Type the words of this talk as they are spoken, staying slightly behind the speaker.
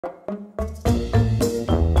I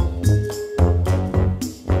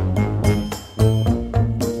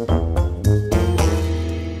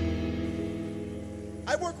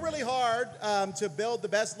work really hard to build the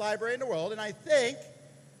best library in the world, and I think,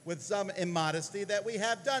 with some immodesty, that we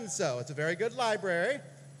have done so. It's a very good library,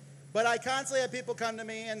 but I constantly have people come to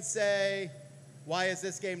me and say, why is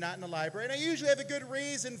this game not in the library? And I usually have a good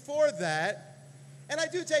reason for that, and I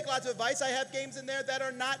do take lots of advice. I have games in there that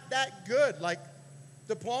are not that good, like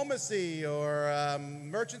Diplomacy or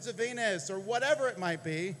Merchants of Venus or whatever it might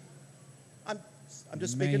be. I'm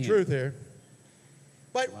just speaking truth here.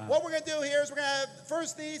 But what we're going to do here is we're going to have,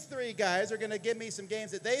 first these three guys are going to give me some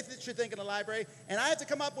games that they should think in the library, and I have to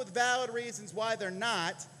come up with valid reasons why they're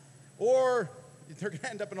not, or they're going to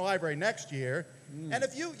end up in the library next year. And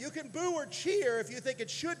if you can boo or cheer if you think it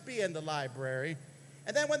should be in the library.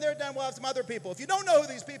 And then when they're done, we'll have some other people. If you don't know who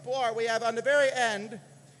these people are, we have on the very end,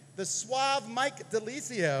 the suave Mike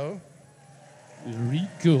Delicio.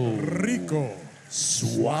 Rico.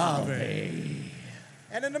 Suave.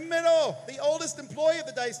 And in the middle, the oldest employee of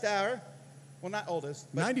the Dice Tower. Well, not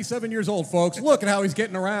oldest. 97 years old, folks. Look at how he's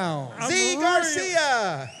getting around. Z.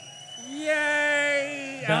 Garcia.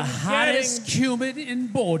 Yay! The hottest human in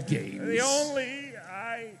board games. The only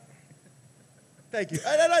Thank you.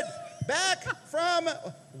 Back from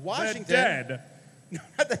Washington. The dead. No,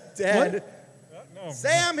 not the dead. No.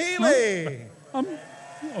 Sam Healy.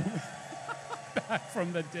 Back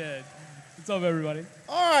from the dead. What's up, everybody?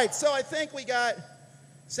 All right, so I think we got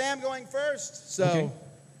Sam going first. So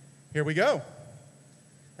here we go.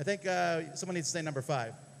 I think someone needs to say number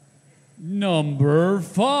 5. Number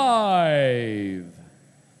 5.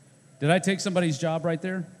 Did I take somebody's job right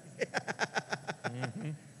there?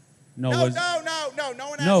 No, No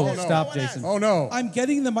one asked. No, this. stop, one Jason. asked. Oh, no. I'm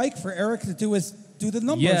getting the mic for Eric to do the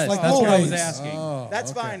numbers Yes, like that's always. what I was asking.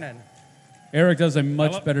 That's fine then. Eric does a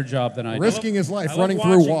much better job than I do. Risking his life I love running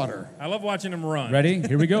through watching- water. I love watching him run. Ready?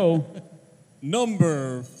 Here we go.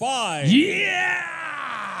 Number 5. Yeah!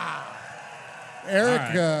 Eric,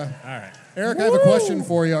 All right. Eric, I have a question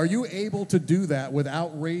for you. Are you able to do that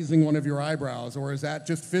without raising one of your eyebrows, or is that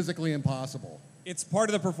just physically impossible? It's part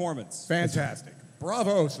of the performance. Fantastic.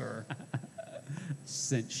 Bravo, sir.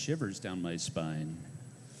 Sent shivers down my spine.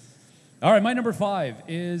 All right, my number 5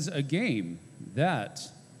 is a game that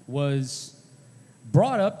was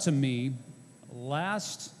brought up to me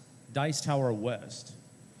last Dice Tower West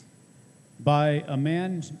by a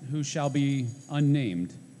man who shall be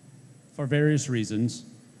unnamed for various reasons.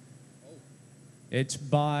 It's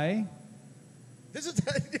by... This is,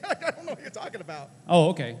 I don't know what you're talking about. Oh,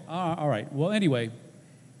 okay. All right. Well, anyway,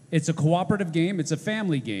 it's a cooperative game. It's a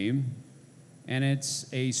family game. And it's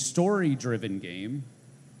a story-driven game.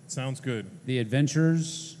 Sounds good. The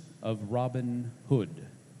Adventures of Robin Hood.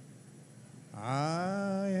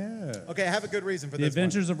 Ah, yeah. Okay, I have a good reason for The this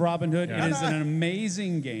Adventures of Robin Hood. Yeah. It is an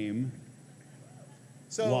amazing game. one.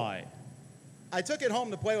 So Why? I took it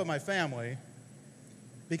home to play with my family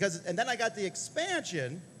and then I got the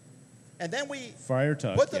expansion, and then we Friar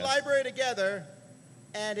Tuck. put the yes. library together,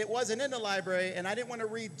 and it wasn't in the library, and I didn't want to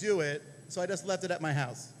redo it, so I just left it at my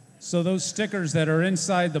house. So those stickers that are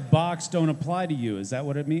inside the box don't apply to you. Is that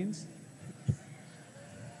what it means?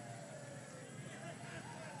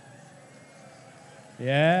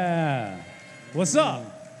 Yeah. What's up?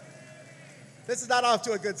 This is not off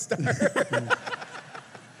to a good start.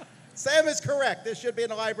 Sam is correct. This should be in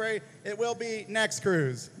the library. It will be next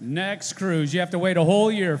cruise. Next cruise. You have to wait a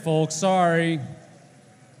whole year, folks. Sorry.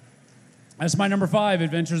 That's my number 5,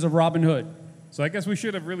 Adventures of Robin Hood. So I guess we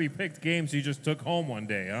should have really picked games you just took home one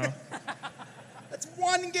day, huh? That's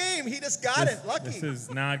one game. He just got it. Lucky. This is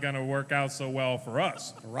not going to work out so well for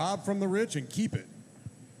us. Rob from the rich and keep it.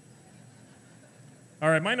 All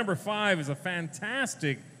right, my number 5 is a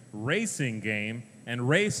fantastic racing game, and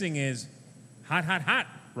racing is hot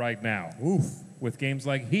right now. Oof. With games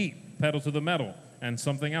like Heat, Pedal to the Metal, and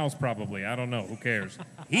something else probably. I don't know. Who cares?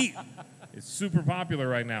 Heat is super popular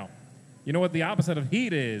right now. You know what the opposite of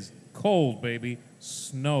heat is? Cold, baby.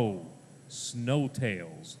 Snow. Snow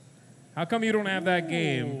Tales. How come you don't have that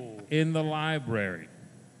game in the library?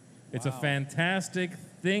 It's a fantastic,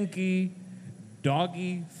 thinky,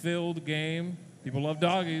 doggy-filled game. People love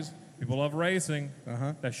doggies. People love racing.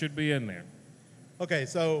 That should be in there. Okay,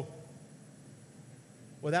 so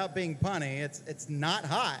without being punny, it's not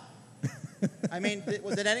hot. I mean,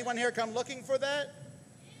 was it anyone here come looking for that?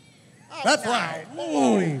 Oh, That's no. right.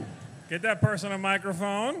 Boy. Get that person a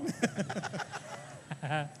microphone.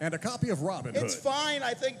 And a copy of Robin Hood. It's fine.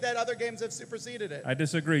 I think that other games have superseded it. I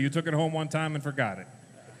disagree. You took it home one time and forgot it.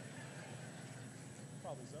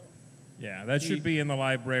 Probably so. Yeah, that should be in the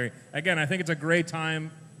library. Again, I think it's a great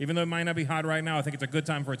time Even though it might not be hot right now, I think it's a good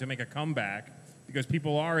time for it to make a comeback because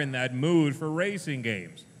people are in that mood for racing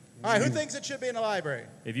games. All right, who thinks it should be in the library?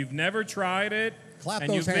 If you've never tried it, Clap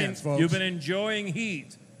and those hands, folks. you've been enjoying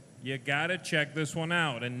Heat, you gotta check this one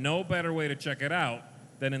out. And no better way to check it out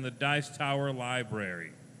than in the Dice Tower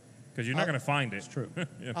Library, because you're not gonna find it. It's true.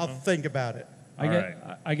 I'll think about it.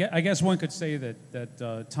 I guess one could say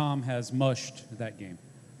that Tom has mushed that game.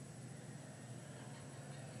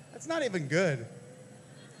 That's not even good.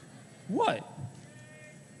 What?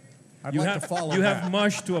 I'd You like have to follow you that. have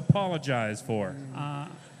mush to apologize for.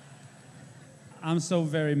 I'm so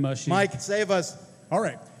very mushy. Mike, save us. All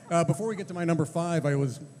right. Before we get to my number 5, I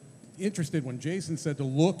was interested when Jason said to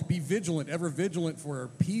look, be vigilant, ever vigilant for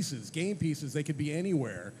pieces, game pieces. They could be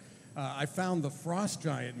anywhere. I found the Frost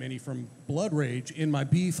Giant mini from Blood Rage in my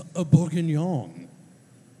beef bourguignon.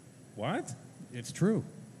 What? It's true.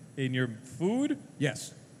 In your food?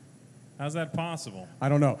 Yes. How's that possible? I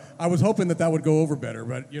don't know. I was hoping that would go over better,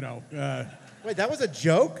 but, you know. Wait, that was a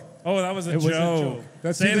joke? Oh, that was a was a joke. joke.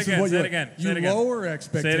 That's- Say see, it this is again. what Say you- it again. You Say it again. lower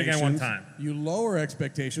expectations. Say it again one time. You lower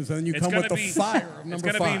expectations, and then you It's come gonna with the be fire of It's number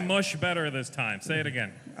gonna 5. be mush better this time. Say it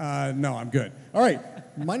again. No, I'm good. All right,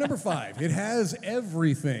 my number 5. It has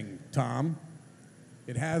everything, Tom.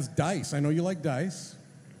 It has dice. I know you like dice,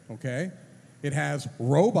 okay? It has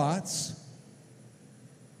robots,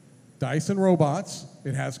 dice and robots.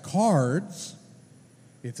 It has cards.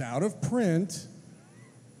 It's out of print.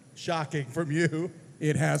 Shocking from you.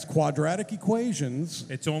 It has quadratic equations.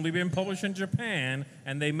 It's only been published in Japan,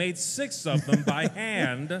 and they made 6 of them by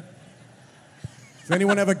hand. Does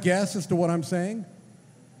anyone have a guess as to what I'm saying?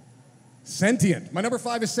 Sentient. My number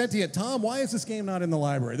 5 is Sentient. Tom, why is this game not in the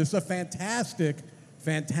library? This is a fantastic,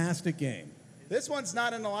 fantastic game. This one's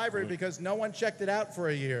not in the library because no one checked it out for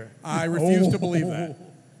a year. I refuse to believe that.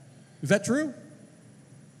 Is that true?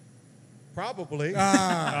 Probably.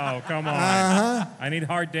 Oh, come on. I need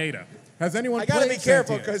hard data. Has anyone I got to played be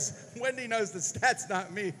careful Sentient? because Wendy knows the stats,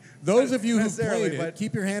 not me. Those of you who necessarily, played it, but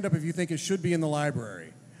keep your hand up if you think it should be in the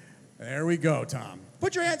library. There we go, Tom.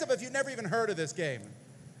 put your hands up if you've never even heard of this game.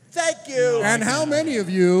 Thank you. And how many of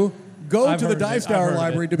you go I've to the heard of Dice it. I've Tower heard of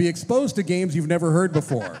Library it. to be exposed to games you've never heard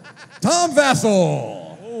before? Tom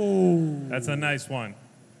Vassell. That's a nice one.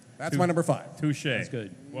 That's my number 5. Touche. That's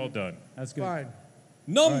good. Well done. That's good. Fine.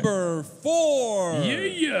 Number 4.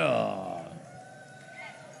 Yeah.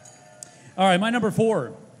 All right, my number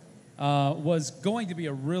 4 was going to be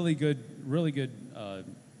a really good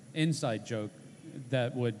inside joke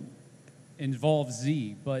that would involve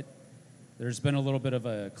Z, but there's been a little bit of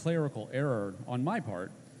a clerical error on my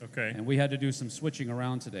part. Okay. And we had to do some switching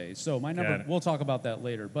around today. So my Got number, it. we'll talk about that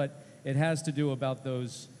later, but it has to do about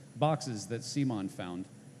those boxes that Simon found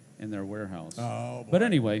in their warehouse. Oh, boy. But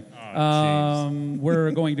anyway,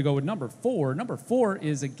 we're going to go with number 4. Number 4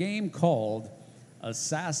 is a game called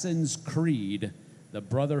Assassin's Creed: The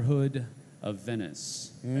Brotherhood of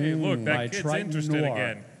Venice. Hey, look, by that kid's Triton interested Noir.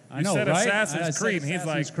 again. I You know, said right? Assassin's I said Creed, and he's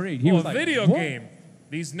Assassin's like, Creed. He oh, was a like, video what? game.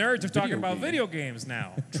 These nerds are talking Video about game. video games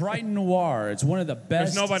now. Triton Noir. It's one of the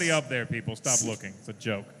best. There's nobody up there, people. Stop looking. It's a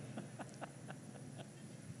joke.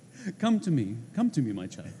 Come to me, my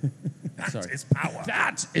child. Sorry. It's power.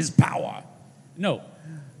 That is power. No.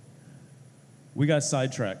 We got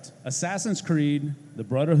sidetracked. Assassin's Creed: The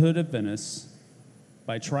Brotherhood of Venice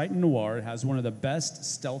by Triton Noir. It has one of the best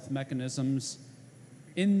stealth mechanisms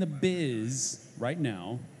in the biz right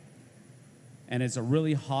now. And it's a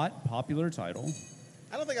really hot, popular title.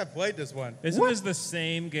 I don't think I've played this one. Isn't this the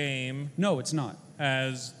same game No, it's not.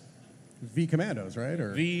 as V Commandos, right?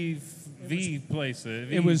 Or V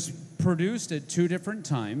places? It was produced at 2 different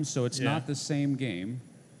times, so it's Yeah. not the same game.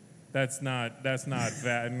 That's not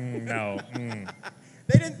that. No. They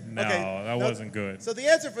didn't. No, okay, that wasn't good. So the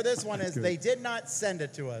answer for this one is they did not send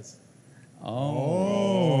it to us.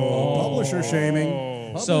 publisher shaming.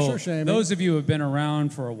 Publisher So, shaming. those of you who have been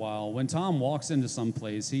around for a while, when Tom walks into some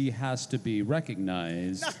place, he has to be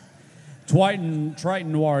recognized.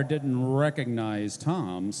 Triton Noir didn't recognize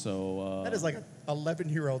Tom, so That is like an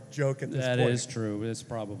 11-year-old joke at this that point. is true. It's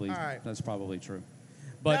probably All right. that's probably true.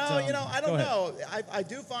 But no, I go don't ahead. know. I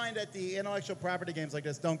do find that the intellectual property games like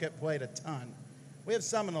this don't get played a ton. We have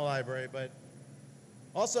some in the library, but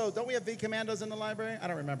also, don't we have V Commandos in the library? I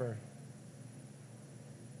don't remember.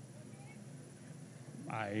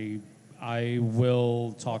 I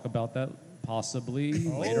will talk about that possibly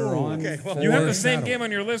later on. okay, well, You have the Foreshadowing. same game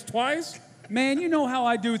on your list twice? Man, you know how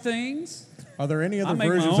I do things. Are there any I other make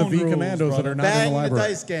my versions of own V rules, Commandos that brother. are not Bang in the the library?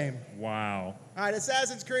 dice game. Wow. All right,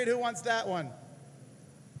 Assassin's Creed. Who wants that one?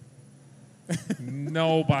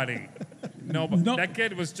 Nobody. No, but No. that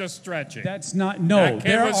kid was just stretching. That's not, no. That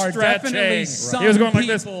kid There was are stretching. definitely some He was going like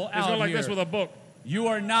this. He people was out going like here. this with a book. You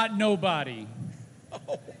are not nobody.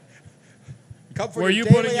 Come for Were your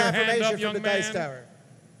you daily putting your hand affirmation up, from young the Dice man? Tower.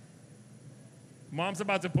 Mom's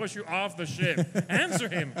about to push you off the ship. Answer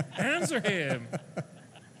him. Answer him.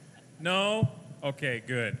 No? Okay,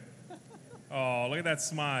 good. Oh, look at that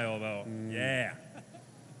smile, though. Yeah.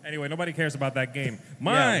 Anyway, nobody cares about that game.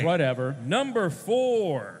 Yeah, whatever. Number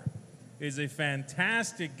 4 is a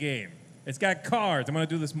fantastic game. It's got cards. I'm going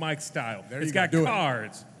to do this Mike style. There It's you go. got Do it.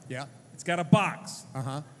 cards. Yeah. It's got a box.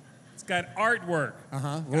 Uh-huh. It's got artwork.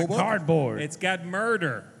 Uh-huh. Got cardboard. It's got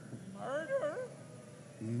murder.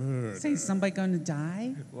 Say somebody gonna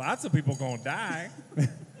die? Lots of people going to die.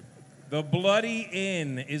 The Bloody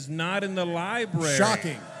Inn is not in the library.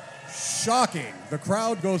 Shocking. Shocking. The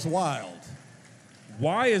crowd goes wild.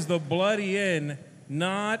 Why is the Bloody Inn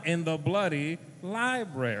not in the bloody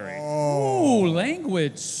library? Ooh,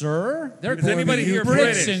 language, sir. There Is anybody here Brits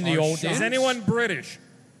British? in the old days. Is anyone British?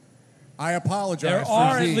 I apologize There for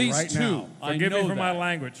are at Z least right 2. now. I Forgive know me for my that.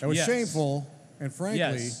 language. That was Yes. shameful, and frankly,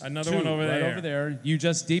 Yes, Another 2, one over right there. over there. You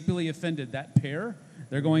just deeply offended that pair.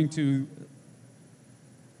 They're going to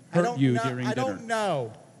hurt you during I dinner. don't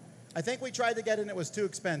know. I think we tried to get in. It was too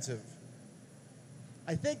expensive.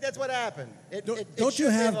 I think that's what happened. don't you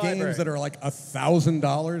have games that are like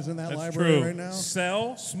 $1,000 in that That's library true. right now?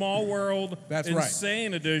 Sell Small World That's right.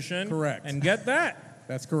 Insane Edition. Correct. And get that.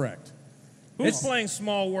 That's correct. Who's playing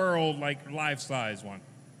Small World like life-size one?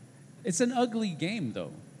 It's an ugly game,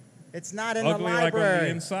 though. It's not in Ugly the like on the library.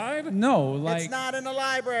 inside? No, like It's not in the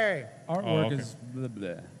library. artwork Oh, okay. is blah, blah.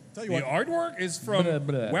 Tell you The what, artwork is from Blah,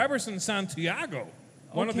 blah. Weberson Santiago,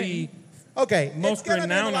 one of the... Okay, Most it's gonna be in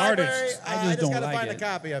the renowned library. artists. I just I just don't gotta like find it. a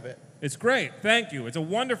copy of it. It's great. Thank you. It's a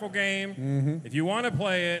wonderful game. If you want to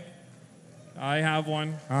play it, I have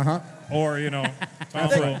one. uh-huh. Or, you know, I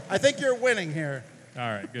also... think, I think you're winning here. All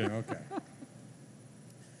right, good. Okay.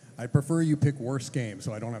 I prefer you pick worse games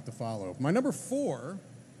so I don't have to follow. My number 4,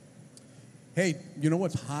 hey, you know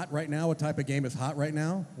what's hot right now? What type of game is hot right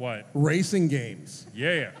now? What? Racing games.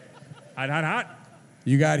 Yeah. Hot, hot, hot.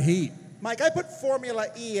 You got Heat. Mike, I put Formula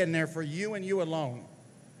E in there for you and you alone.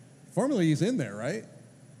 Formula E's in there, right?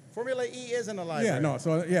 Formula E is in the library. Yeah, no,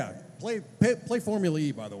 so yeah. Play Formula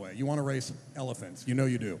E, by the way. You want to race elephants. You know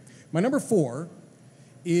you do. My number 4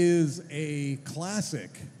 is a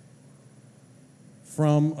classic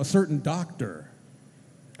from a certain doctor.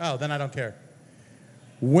 Oh, then I don't care.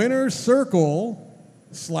 Winner's Circle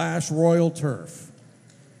 / Royal Turf.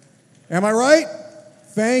 Am I right?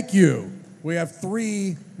 Thank you. We have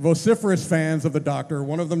 3 vociferous fans of the doctor,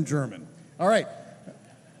 one of them German. All right.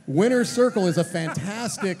 Winner's Circle is a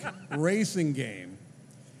fantastic racing game.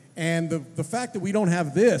 And the fact that we don't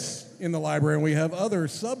have this in the library and we have other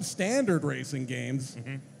substandard racing games,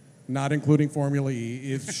 not including Formula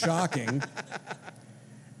E, is shocking.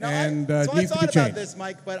 No, and so I needs to be thought about changed. this,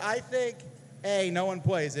 Mike, but I think, A, no one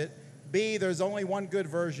plays it. B, there's only one good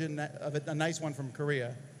version of it, a nice one from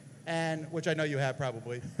Korea, and which I know you have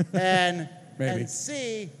probably. And, Maybe. and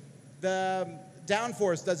C, the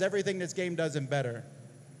Downforce does everything this game does and better.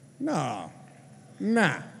 No.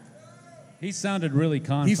 Nah. He sounded really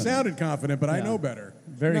confident. He sounded confident, but I Yeah. know better.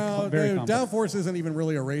 Very Dude, confident. Downforce isn't even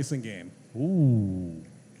really a racing game. Ooh.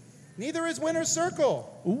 Neither is Winner's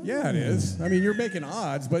Circle. Yeah, it is. I mean, you're making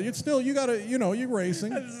odds, but it's still, you gotta, you're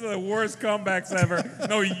racing. This is the worst comebacks ever.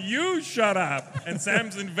 No, you shut up. And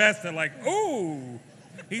Sam's invested like, ooh.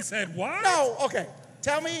 He said, what? No, okay.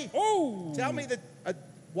 Tell me Ooh.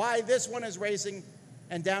 why this one is racing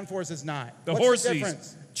and Downforce is not. The What's the horsies.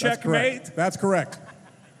 difference? That's correct. Checkmate. That's correct.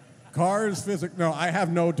 Cars, physics. No, I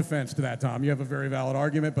have no defense to that, Tom. You have a very valid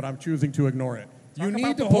argument, but I'm choosing to ignore it. You Talk need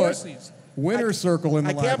about to the put horsies. Winner's Circle in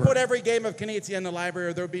the I library. can't put every game of Knizia in the library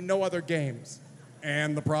or there would be no other games.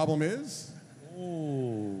 And the problem is?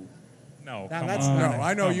 No, Now come that's on. No, not-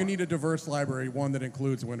 I know Come you on. need a diverse library, one that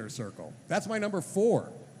includes Winner's Circle. That's my number 4. All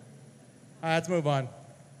right, let's move on.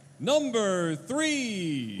 Number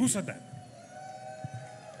 3. Who said that?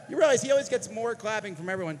 You realize he always gets more clapping from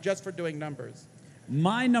everyone just for doing numbers.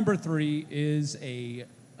 My number 3 is a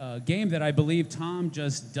game that I believe Tom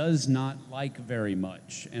just does not like very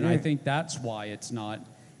much. And I think that's why it's not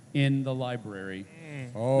in the library.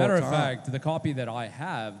 Oh, Matter of Tom. fact, the copy that I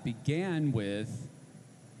have began with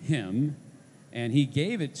him, and he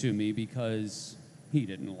gave it to me because he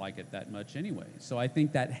didn't like it that much anyway. So I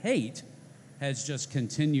think that hate has just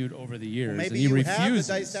continued over the years. Maybe and he you refuses. have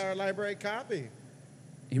the Dice Tower library copy.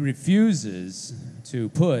 He refuses to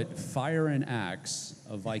put Fire and Axe,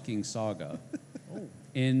 a Viking saga,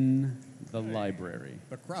 in the library.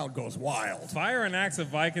 The crowd goes wild. Fire and Axe of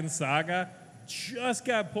Viking Saga just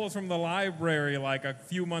got pulled from the library like a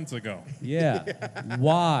few months ago. Yeah.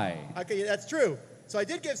 Why? Okay, that's true. So I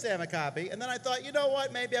did give Sam a copy, and then I thought, you know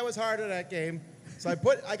what? Maybe I was hard on that game. So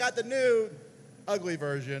I got the new ugly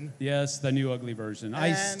version. Yes, the new ugly version. I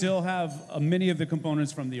And- still have many of the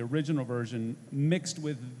components from the original version mixed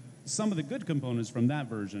with some of the good components from that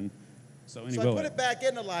version. So So anyway, I put it back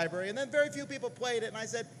in the library, and then very few people played it, and I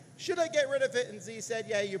said, should I get rid of it? And Z said,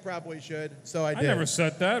 yeah, you probably should. So I did. I never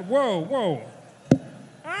said that. Whoa.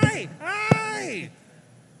 Aye.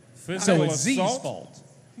 Physical so it's Z's assault? fault.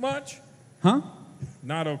 Much? Huh?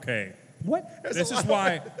 Not okay. What? This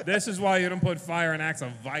is why you don't put Fire and Axe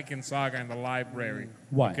of Viking Saga in the library.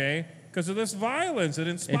 Why? Okay? Because of this violence. It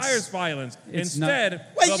inspires violence. it's Instead,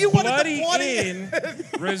 Wait, you the wanted the bloody bloody- in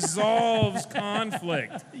resolves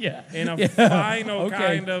conflict Yeah. in a Yeah. final Okay.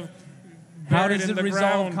 kind of How buried does in it the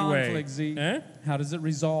resolve ground way. conflict, Z? Eh? How does it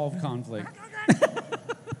resolve conflict?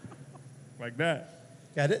 Like that.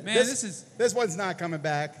 Yeah, Man, this one's not coming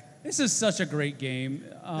back. is such a great game.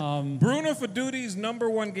 Bruno Fadudi's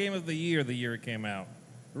 #1 game of the year it came out.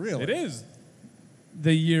 Really? It is.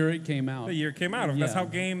 The year it came out. The year it came out. That's Yeah. how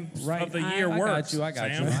games Right. of the year I works. got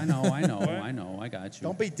you. Sam. I know. What? I got you.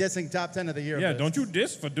 Don't be dissing top 10 of the year. Yeah, lists. don't you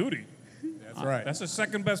diss Fadudi. That's right. That's the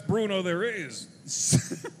second best Bruno there is.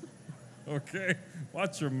 Okay?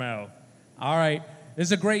 Watch your mouth. All right. This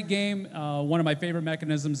is a great game. One of my favorite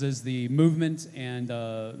mechanisms is the movement and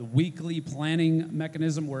the weekly planning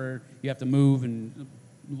mechanism where you have to move and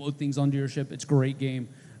load things onto your ship. It's a great game.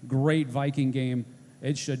 Great Viking game.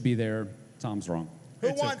 It should be there. Tom's wrong. Who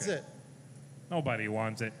It's wants okay. it? Nobody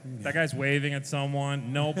wants it. That guy's waving at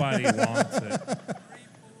someone. Nobody wants it.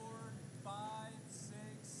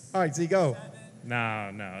 All right, Z, go.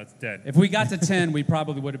 No, it's dead. If we got to 10, we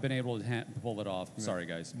probably would have been able to pull it off. Sorry,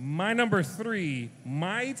 guys. My #3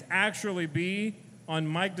 might actually be on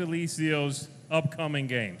Mike DeLisio's upcoming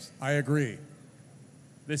games. I agree.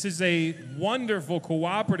 This is a wonderful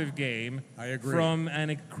cooperative game. I agree. From an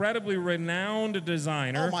incredibly renowned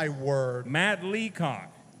designer, Oh, my word. Matt Leacock.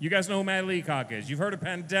 You guys know who Matt Leacock is. You've heard of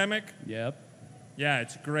Pandemic? Yep. Yeah,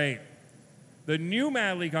 it's great. The new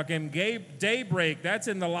Matt Leacock game, Daybreak, that's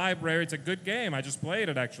in the library. It's a good game. I just played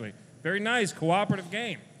it, actually. Very nice, cooperative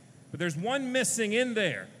game. But there's one missing in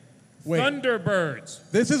there. Wait. Thunderbirds.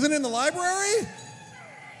 This isn't in the library?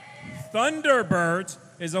 Thunderbirds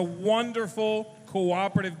is a wonderful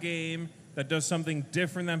cooperative game that does something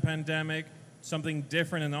different than Pandemic, something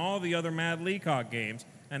different than all the other Matt Leacock games,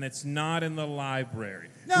 and it's not in the library.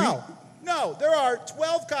 No, there are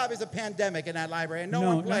 12 copies of Pandemic in that library, and no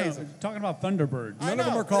one plays them. Talking about Thunderbird. I None know, of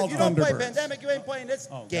them are but called if you don't play Thunderbirds. Pandemic, you ain't playing this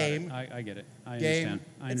Oh, got game. it. I get it. I Game. understand.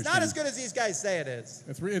 I It's understand. not as good as these guys say it is.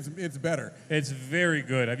 It's better. It's very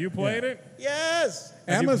good. Have you played it? Yes.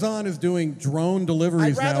 Amazon is doing drone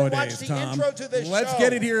deliveries I'd rather watch nowadays, the Tom. intro to this Let's show.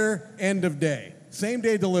 get it here end of day. Same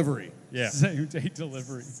day delivery. Yeah. Same day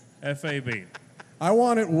delivery. FAB. I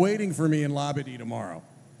want it waiting for me in Labadee tomorrow.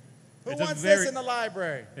 Who It's a wants very- this in the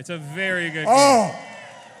library? It's a very good game.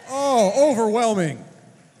 Oh, overwhelming.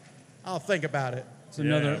 I'll think about it. It's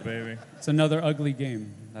another. Yeah, baby. It's another ugly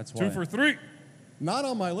game. That's why. 2 for 3. Not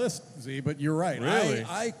on my list, Z, but you're right. Really?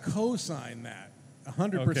 I co-sign that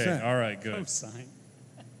 100%. Okay, all right, good. Sign.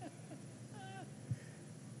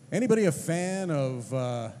 Anybody a fan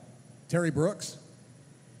of Terry Brooks?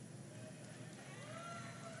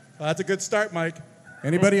 Well, that's a good start, Mike.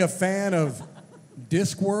 Anybody a fan of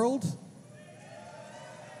Discworld?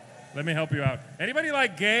 Let me help you out. Anybody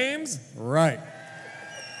like games? Right.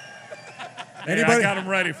 Hey, I got them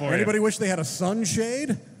ready for Anybody you. wish they had a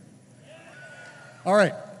sunshade? All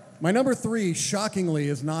right. My #3, shockingly,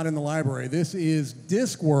 is not in the library. This is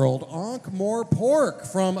Discworld Ankh More Pork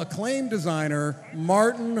from acclaimed designer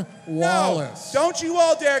Martin Wallace. No, don't you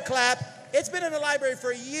all dare clap. It's been in the library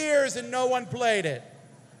for years and no one played it.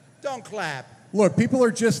 Don't clap. Look, people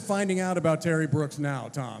are just finding out about Terry Brooks now,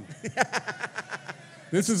 Tom.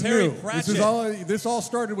 This is Terry new. Pratchett. This all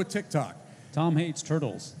started with TikTok. Tom hates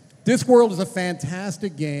turtles. Discworld is a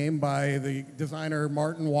fantastic game by the designer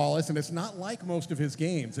Martin Wallace, and it's not like most of his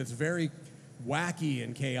games. It's very wacky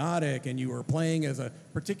and chaotic, and you are playing as a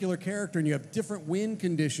particular character, and you have different win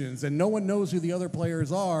conditions, and no one knows who the other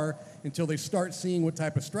players are until they start seeing what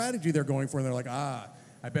type of strategy they're going for, and they're like, I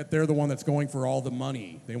bet they're the one that's going for all the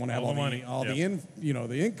money. They want to have All the money,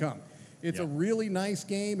 the income. It's a really nice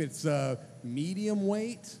game. It's medium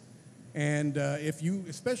weight. And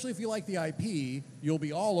especially if you like the IP, you'll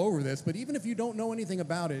be all over this. But even if you don't know anything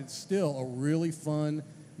about it, it's still a really fun,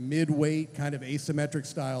 mid-weight, kind of asymmetric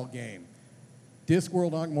style game.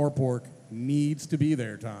 Discworld Ankh More Pork needs to be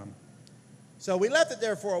there, Tom. So we left it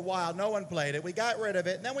there for a while. No one played it. We got rid of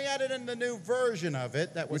it. And then we added in the new version of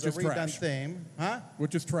it that was Which a is redone trash. theme. Huh?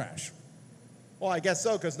 Which is trash. Well, I guess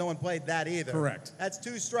so, because no one played that either. Correct. That's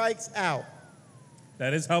 2 strikes out.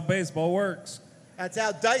 That is how baseball works. That's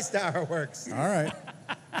how Dice Tower works. All right.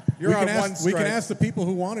 You're on we one strike. can ask the people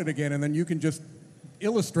who want it again, and then you can just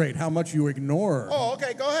illustrate how much you ignore. Oh,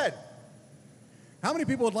 okay, go ahead. How many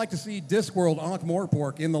people would like to see Discworld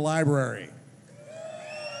Ankh-Morpork in the library?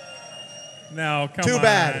 No, come Too on.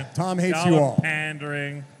 bad. Tom hates Y'all you are all.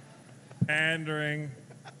 Pandering. I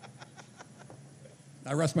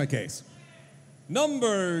rest my case.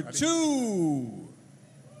 Number 2.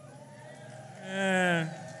 Not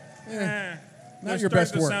We're your best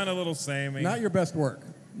starting to work. sound a little samey. Not your best work.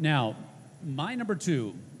 Now, my number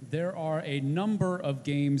 2, there are a number of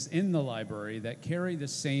games in the library that carry the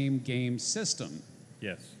same game system.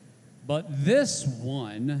 Yes. But this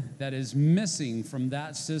one that is missing from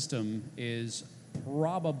that system is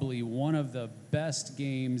probably one of the best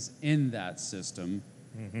games in that system,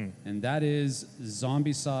 and that is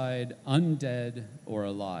Zombicide Undead or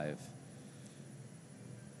Alive.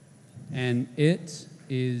 And it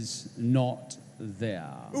is not there.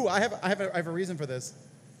 Ooh, I have a reason for this.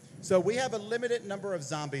 So we have a limited number of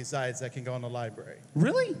zombie sides that can go in the library.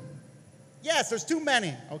 Really? Yes, there's too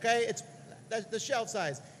many, okay? That's the shelf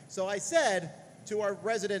size. So I said to our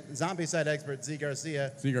resident zombie side expert, Z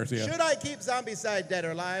Garcia, should I keep zombie side dead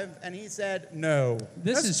or alive? And he said no.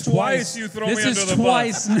 This That's is twice you throw me this under is the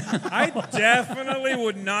twice. I definitely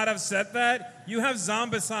would not have said that. You have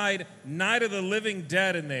Zombicide Night of the Living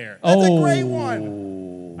Dead in there. That's a great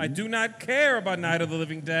one. I do not care about Night of the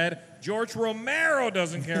Living Dead. George Romero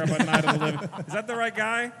doesn't care about Night of the Living. Is that the right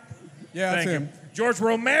guy? Yeah, that's Thank him. you. George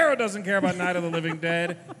Romero doesn't care about Night of the Living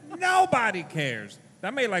Dead. Nobody cares.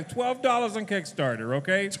 That made like $12 on Kickstarter,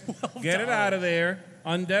 okay? Get it out of there.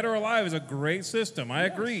 Undead or Alive is a great system. I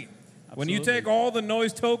agree. When you take all the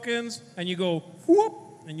noise tokens and you go whoop,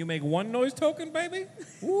 and you make one noise token, baby,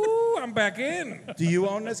 woo, I'm back in. Do you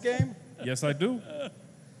own this game? Yes, I do.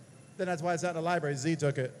 Then that's why it's not in the library. Z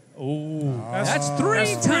took it. That's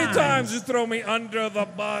three Times you throw me under the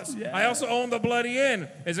bus. Yeah. I also own the Bloody Inn.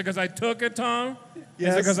 Is it because I took it, Tom?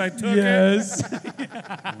 Yes. Is it because I took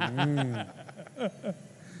it?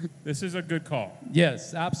 This is a good call.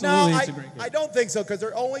 Yes, No, absolutely. It's a great game. I don't think so, because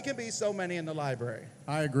there only can be so many in the library.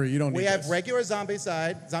 I agree. You don't need We have this. regular Zombie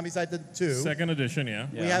Side 2. Second edition, yeah.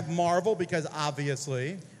 We have Marvel, because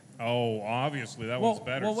obviously. Oh, obviously, that one's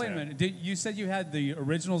better. Well, wait a Sam. minute. You said you had the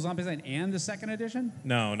original Zombicide and the second edition?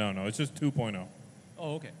 No. It's just 2.0.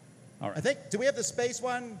 Oh, okay. All right. I think, do we have the space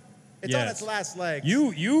one? It's on Yes. its last legs.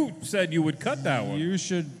 You said you would cut that one. You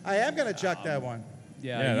should. I am going to chuck that one.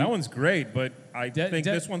 Yeah, that one's great, but I think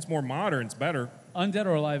this one's more modern. It's better. Undead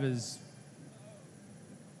or Alive is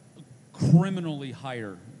criminally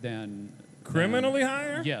higher than. Criminally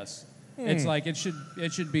higher? Yes. It's like it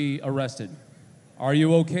should be arrested. Are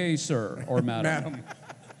you okay, sir or madam? Madam.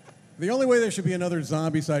 The only way there should be another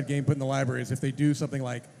Zombicide game put in the library is if they do something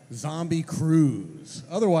like Zombie Cruise.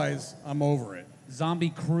 Otherwise, I'm over it. Zombie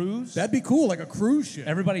cruise? That'd be cool, like a cruise ship.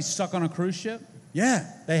 Everybody's stuck on a cruise ship? Yeah.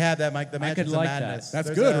 They have that, Mike, the I Mansions could of like Madness. that. That's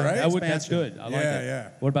There's good, a right? That's expansion. good. I like Yeah, that. yeah.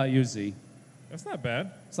 What about you, Z? That's not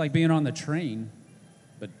bad. It's like being on the train,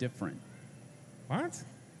 but different. What?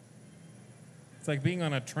 It's like being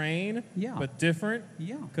on a train, Yeah. but different?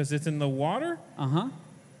 Yeah. Because it's in the water? Uh-huh.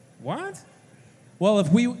 What? Well,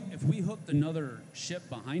 if we hooked another ship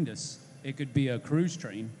behind us, it could be a cruise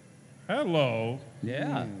train. Hello.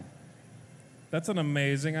 Yeah. That's an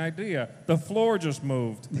amazing idea. The floor just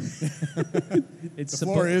moved. It's The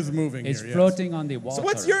floor is moving It's here, yes. floating on the water. So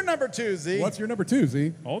what's your number 2, Z? What's your number 2,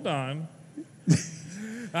 Z? Hold on.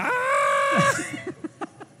 Ah!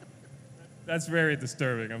 That's very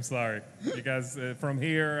disturbing. I'm sorry. You guys, from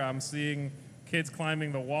here, I'm seeing kids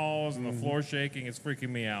climbing the walls and the floor shaking. It's freaking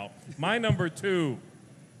me out. My number 2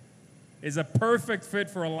 is a perfect fit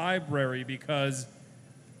for a library because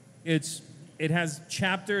it has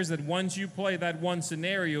chapters that once you play that one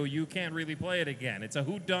scenario, you can't really play it again. It's a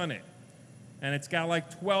whodunit. And it's got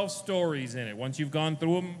like 12 stories in it. Once you've gone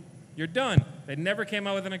through them, you're done. They never came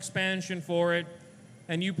out with an expansion for it.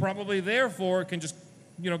 And you probably, therefore, can just,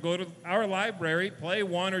 go to our library, play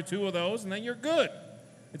 1 or 2 of those, and then you're good.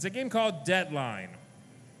 It's a game called Deadline.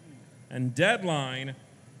 And Deadline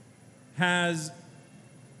has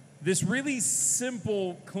this really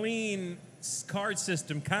simple, clean card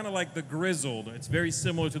system, kind of like the Grizzled. It's very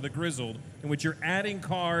similar to the Grizzled, in which you're adding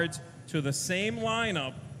cards to the same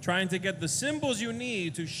lineup, trying to get the symbols you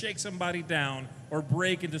need to shake somebody down or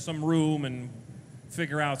break into some room and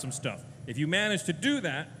figure out some stuff. If you manage to do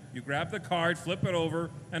that, You grab the card, flip it over,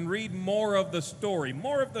 and read more of the story,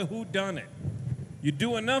 more of the whodunit. You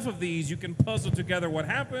do enough of these, you can puzzle together what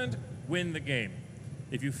happened, win the game.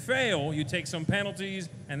 If you fail, you take some penalties,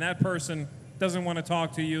 and that person doesn't want to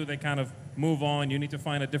talk to you. They kind of move on. You need to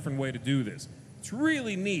find a different way to do this. It's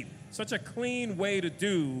really neat. Such a clean way to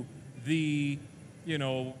do the,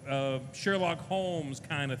 Sherlock Holmes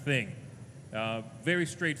kind of thing. Very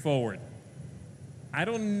straightforward. I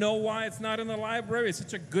don't know why it's not in the library. It's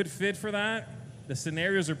such a good fit for that. The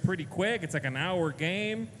scenarios are pretty quick. It's like an hour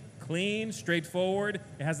game. Clean, straightforward.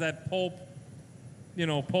 It has that pulpy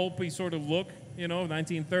sort of look,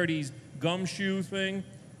 1930s gumshoe thing.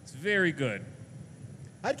 It's very good.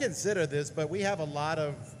 I'd consider this, but we have a lot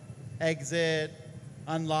of exit,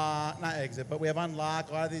 unlock, not exit, but we have unlock,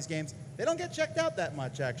 a lot of these games. They don't get checked out that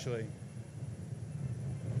much, actually.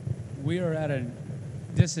 We are at a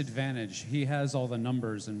disadvantage. He has all the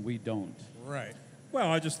numbers and we don't. Right. Well,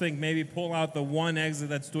 I just think maybe pull out the one exit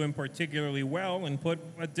that's doing particularly well and put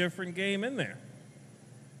a different game in there.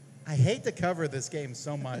 I hate to cover this game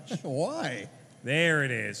so much. Why? There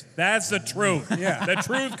it is. That's the truth. Yeah. The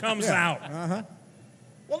truth comes out. Uh-huh.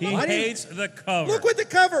 Well, He look, hates the cover. look at the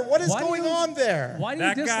cover. What is Why do going you- on there? Why do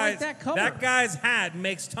you dislike that cover? That guy's hat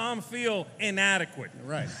makes Tom feel inadequate.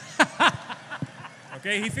 Right.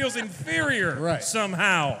 Okay, he feels inferior Right.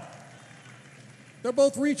 somehow. They're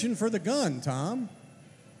both reaching for the gun, Tom.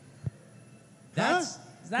 That's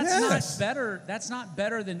Yes. not better. That's not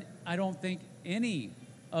better than I don't think any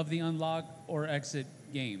of the unlock or exit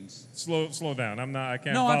games. Slow down. I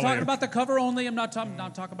can't No, follow I'm talking you. about the cover only. I'm not talking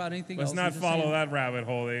about anything Let's else. not I'm just follow saying. that rabbit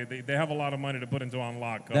hole. They have a lot of money to put into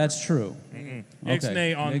unlock cover. That's true.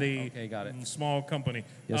 Ixnay on the Okay, got it. small company.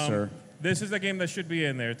 Yes, sir. This is a game that should be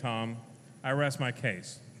in there, Tom. I rest my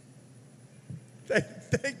case.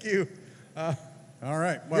 Thank you. All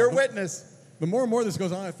right. Well, Your witness. the more and more this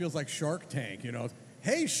goes on, it feels like Shark Tank,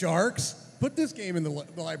 Hey, Sharks, put this game in the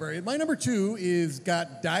library. My number 2 is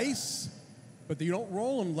got dice, but you don't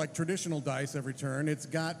roll them like traditional dice every turn. It's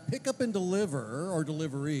got pick up and deliver, or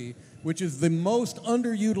delivery, which is the most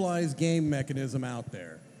underutilized game mechanism out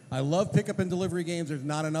there. I love pick up and delivery games. There's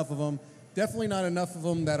not enough of them. Definitely not enough of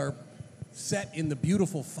them that are set in the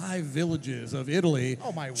beautiful 5 villages of Italy.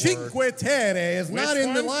 Oh, my word. Cinque Terre is not Which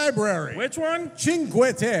in the one? library. Which one?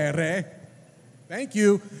 Cinque Terre. Thank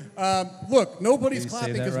you. Look, nobody's Did you say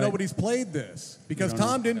clapping that because right? nobody's played this. Because You don't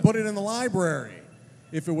Tom know. didn't put it in the library.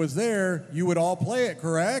 If it was there, you would all play it,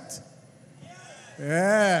 correct?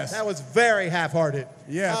 Yes. That was very half-hearted.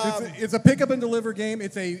 Yeah, it's a pick up and deliver game.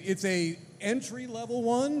 It's a entry level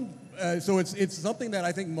one, so it's something that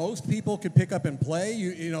I think most people could pick up and play.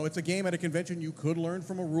 It's a game at a convention you could learn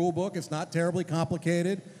from a rule book. It's not terribly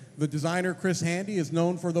complicated. The designer Chris Handy is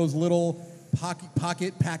known for those little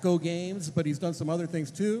pocket Paco games, but he's done some other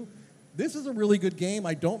things too. This is a really good game.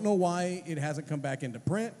 I don't know why it hasn't come back into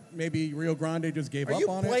print. Maybe Rio Grande just gave Are up you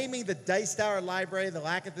on it. blaming the Dice Tower Library, the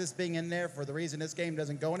lack of this being in there, for the reason this game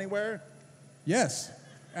doesn't go anywhere? Yes,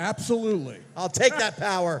 absolutely. I'll take that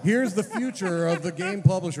power. Here's the future of the game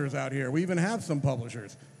publishers out here. We even have some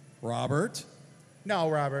publishers. Robert, No,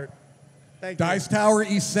 Robert. Thank Dice Tower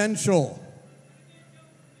Essential.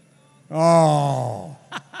 Oh,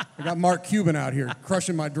 I got Mark Cuban out here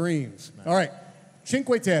crushing my dreams. All right,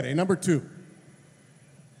 Cinque Terre, number 2.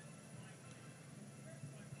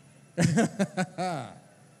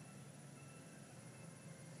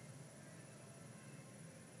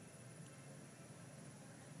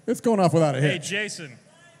 It's going off without a Hey, hit. Jason.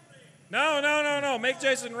 No. Make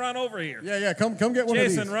Jason run over here. Yeah, come get one of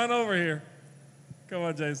Jason, these. run over here. Come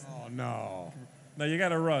on, Jason. Oh, no. No, you got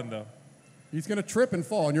to run, though. He's going to trip and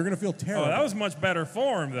fall, and you're going to feel terrible. Oh, that was much better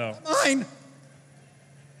form, though. Mine.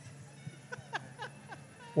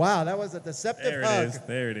 Wow, that was a deceptive There hug. it is.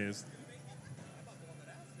 There it is.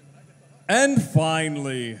 And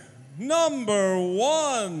finally, number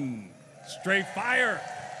 1. Straight fire.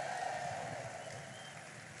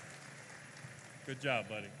 Good job,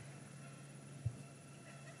 buddy.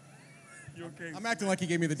 You okay? I'm acting like he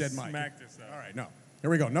gave me the dead mic. Smacked yourself. All right, no. Here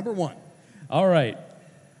we go. Number 1. All right.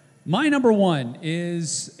 My number 1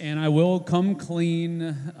 is, and I will come clean,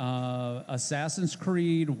 Assassin's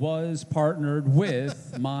Creed was partnered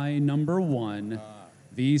with my number 1,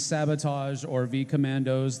 V Sabotage or V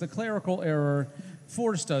Commandos. The clerical error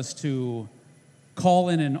forced us to call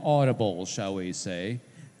in an audible, shall we say.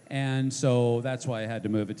 And so that's why I had to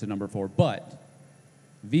move it to number 4. But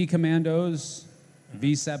V Commandos,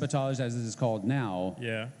 V Sabotage as it is called now,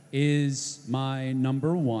 Yeah. is my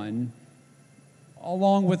number 1,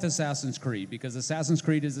 along with Assassin's Creed, because Assassin's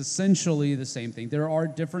Creed is essentially the same thing. There are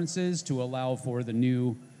differences to allow for the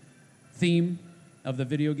new theme of the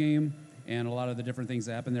video game and a lot of the different things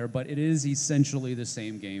that happen there, but it is essentially the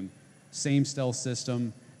same game, same stealth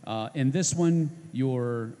system. In this one,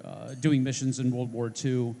 you're doing missions in World War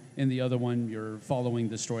II. In the other one, you're following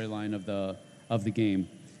the storyline of the game.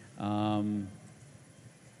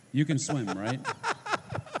 You can swim, right?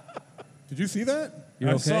 Did you see that? You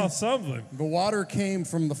I okay? saw something. The water came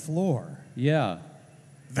from the floor. Yeah.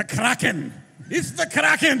 The Kraken! It's the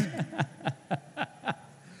Kraken!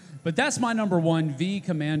 But that's my number one, V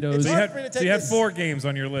Commandos. It's hard for me to take You had this- 4 games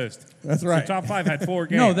on your list. That's right. Your top 5 had 4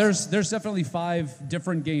 games. No, there's definitely 5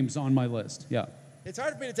 different games on my list. Yeah. It's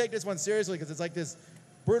hard for me to take this one seriously because it's like this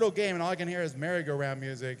brutal game, and all I can hear is merry-go-round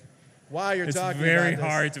music while you're It's talking very about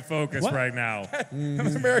this. hard to focus What? right now.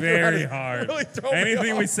 The merry-go-round Very is hard. really throwing me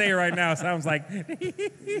Anything we off. say right now sounds like.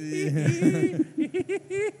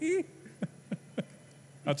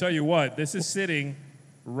 I'll tell you what, this is sitting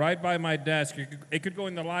right by my desk. It could go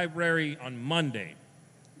in the library on Monday,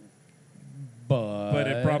 but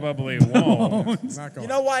it probably won't. It's not going. You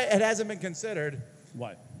know why it hasn't been considered?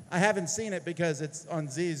 What? I haven't seen it because it's on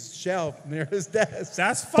Z's shelf near his desk.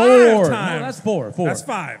 That's 5 4. times. No, that's 4. That's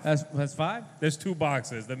 5. That's 5? There's 2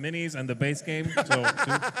 boxes, the minis and the base game. So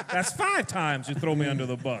that's 5 times you throw me under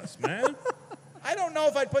the bus, man. I don't know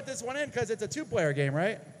if I'd put this one in because it's a 2-player game,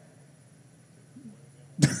 right?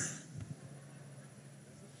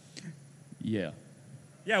 Yeah.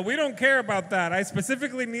 Yeah, we don't care about that. I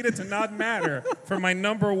specifically need it to not matter for my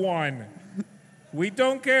number 1. We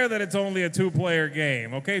don't care that it's only a 2-player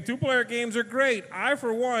game, okay? 2-player games are great. I,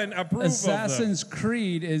 for one, approve of Assassin's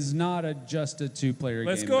Creed is not just a 2-player game.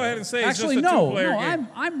 Let's go ahead and say it's Actually, just a no, two-player no, game.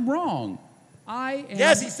 I'm wrong. I am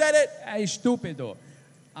Yes, he said it. a stupido.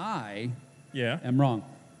 I them. Yeah. am wrong.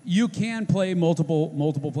 You can play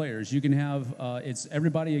multiple players. You can have it's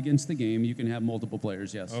everybody against the game. You can have multiple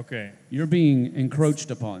players. Yes. Okay. You're being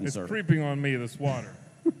encroached upon, It's sir. creeping on me, this water.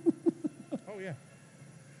 Oh, yeah.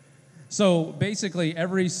 So basically,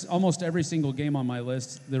 almost every single game on my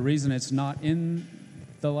list, the reason it's not in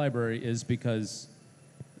the library is because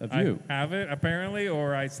of you. I have it, apparently,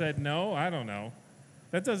 or I said no. I don't know.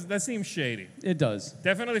 That seems shady. It does.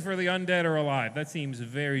 Definitely for the undead or alive. That seems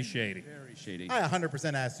very shady. Very shady. I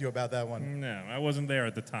 100% asked you about that one. No, I wasn't there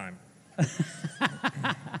at the time.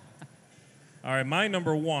 All right, my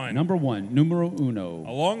number 1. Number 1, numero A uno.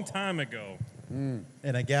 long time ago, In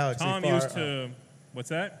a galaxy Tom far, used to. What's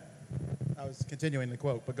that? I was continuing the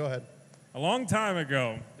quote, but go ahead. A long time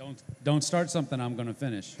ago, Don't start something I'm going to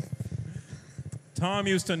finish. Tom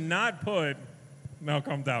used to not put. No,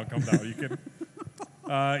 calm down. You can.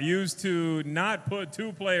 Used to not put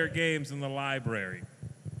 2-player games in the library.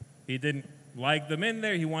 He didn't like them in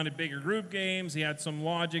there. He wanted bigger group games. He had some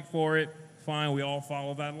logic for it. Fine, we all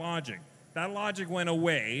follow that logic. That logic went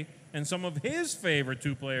away, and some of his favorite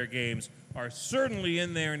 2-player games are certainly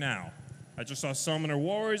in there now. I just saw Summoner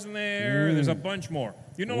Wars in there. There's a bunch more.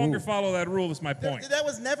 You no longer follow that rule, is my point. That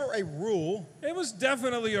was never a rule. It was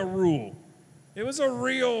definitely a rule. It was a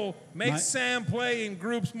real make My- Sam play in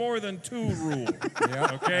groups more than 2 rule.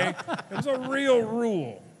 Okay? It was a real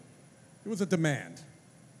rule. It was a demand.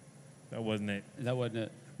 That wasn't it. That wasn't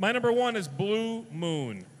it. My number 1 is Blue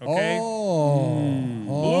Moon. Okay? Oh.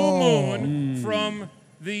 Blue Moon from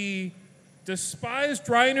the despised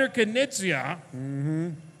Reiner Knizia.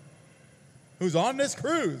 Who's on this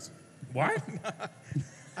cruise? What?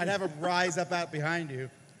 I'd have him rise up out behind you.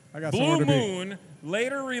 I got somewhere Blue to be. Moon,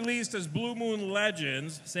 later released as Blue Moon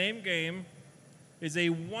Legends, same game, is a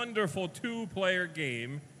wonderful 2-player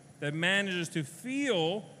game that manages to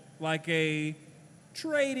feel like a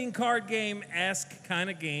trading card game-esque kind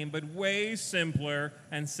of game, but way simpler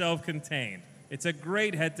and self-contained. It's a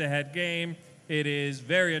great head-to-head game. It is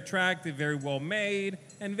very attractive, very well made,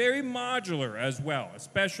 and very modular as well,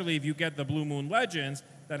 especially if you get the Blue Moon Legends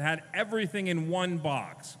that had everything in one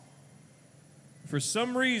box. For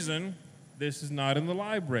some reason, this is not in the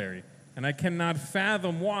library, and I cannot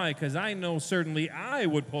fathom why, because I know certainly I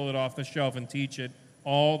would pull it off the shelf and teach it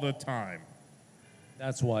all the time.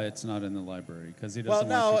 That's why it's not in the library, because he Well, doesn't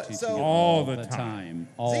no, want you teaching so- it All the the time. time.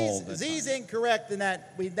 All the Z's time. incorrect in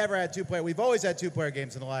that we've never had 2-player. We've always had 2-player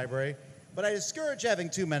games in the library, but I discourage having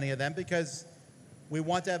too many of them because we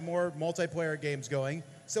want to have more multiplayer games going.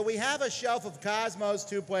 So we have a shelf of Cosmos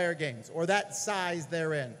 2-player games, or that size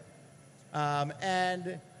they're in.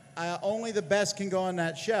 And only the best can go on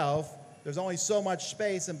that shelf. There's only so much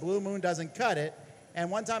space, and Blue Moon doesn't cut it. And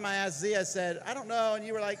one time I asked Z, I said, I don't know, and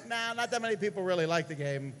you were like, nah, not that many people really like the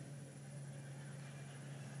game.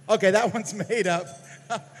 Okay, that one's made up.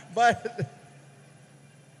 But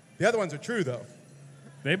the other ones are true, though.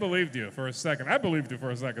 They believed you for a second. I believed you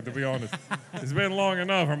for a second, to be honest. It's been long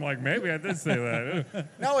enough. I'm like, maybe I did say that.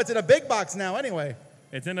 No, it's in a big box now anyway.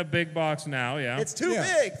 It's in a big box now, yeah. It's too Yeah.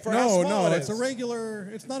 big for how small it is. it's a regular.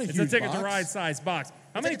 It's not a It's huge a Ticket to box. Ride size box.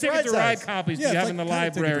 How many Ticket to Ticket to Ride Ride size. copies Yeah, do you it's have in the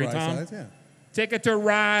like kinda library, Ticket to Ride Tom? size, yeah. Ticket to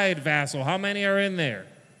Ride, Vassal. How many are in there?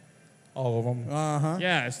 All of them. Uh-huh.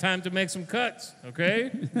 Yeah, it's time to make some cuts,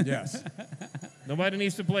 okay? Yes. Nobody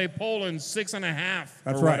needs to play Poland 6.5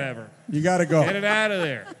 That's or right. whatever. You got to go. Get it out of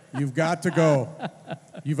there. You've got to go.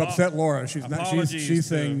 You've upset Laura. She's not. Apologies She's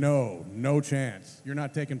to- saying no chance. You're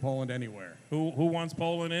not taking Poland anywhere. Who wants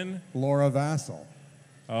Poland in? Laura Vassal.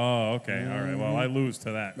 Oh, okay. All right. Well, I lose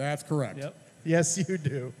to that. That's correct. Yep. Yes, you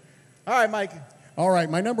do. All right, Mike. All right,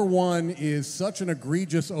 my number one is such an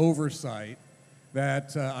egregious oversight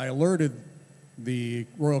that I alerted the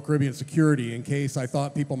Royal Caribbean security in case I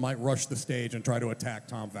thought people might rush the stage and try to attack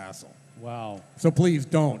Tom Vassal. Wow. So please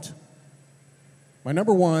don't. My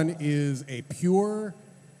number one is a pure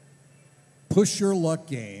push your luck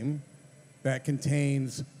game that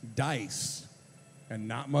contains dice and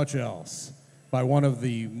not much else by one of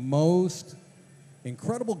the most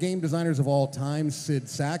incredible game designers of all time, Sid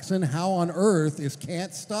Saxon. How on earth is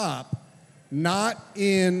Can't Stop not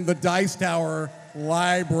in the Dice Tower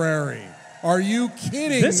library? Are you kidding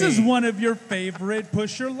me? This is one of your favorite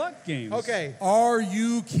push your luck games. Okay. Are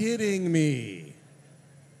you kidding me?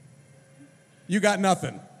 You got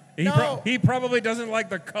nothing. No. He probably doesn't like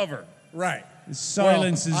the cover. Right.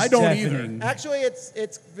 Silence Well, is I don't either. deafening. Actually,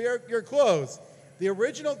 you're close. The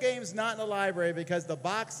original game's not in the library because the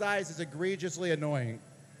box size is egregiously annoying.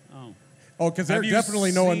 Oh, because there are Have you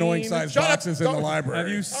definitely no annoying seen- sized Shut up, boxes in the don't- library. Have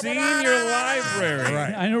you seen your library?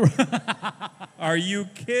 Right. I know. Are you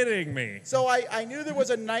kidding me? So I knew there was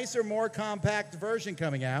a nicer, more compact version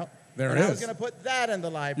coming out. There and it I was is. going to put that in the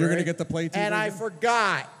library. You're gonna get the Play 2 And I version?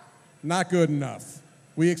 forgot. Not good enough.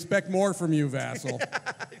 We expect more from you, Vassal.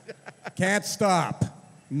 Can't stop.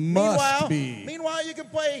 Must be. Meanwhile, you can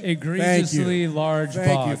play. Egregiously large Thank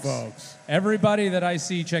box. you, folks. Everybody that I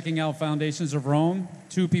see checking out Foundations of Rome,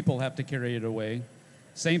 2 people have to carry it away.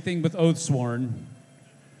 Same thing with Oathsworn.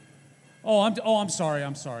 I'm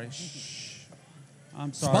sorry. Shh.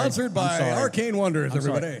 I'm sorry. Sponsored I'm by sorry. Arcane Wonders, I'm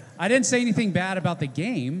sorry. everybody. I didn't say anything bad about the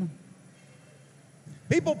game.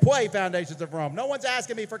 People play Foundations of Rome. No one's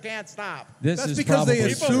asking me for Can't Stop. This That's is because they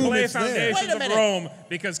probably assume People play it's there. Foundations Wait a of minute. Rome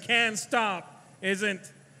because Can't Stop isn't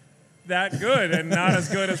that good and not as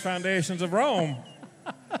good as Foundations of Rome.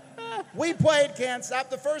 We played Can't Stop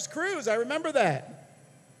the first cruise. I remember that.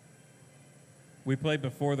 We played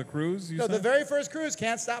before the cruise, you No, said? the very first cruise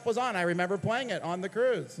Can't Stop was on. I remember playing it on the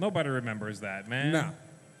cruise. Nobody remembers that, man. No.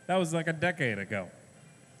 That was like a decade ago.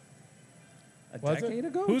 a Was it? decade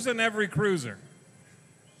ago. Who's in every cruiser?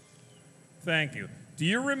 Thank you. Do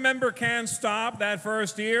you remember Can't Stop that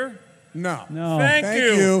first year? No. No. Thank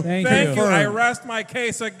you. Thank Thank you. you. I rest my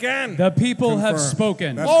case again. The people have Confirmed.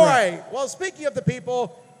 spoken. That's All correct. right. Well, speaking of the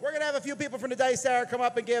people, we're going to have a few people from the Dice Tower come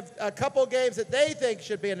up and give a couple games that they think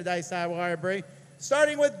should be in the Dice Tower library,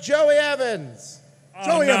 starting with Joey Evans.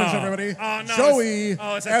 Joey no. Evans, everybody. Oh, no, Joey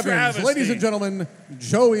it's a Evans. travesty. Ladies and gentlemen,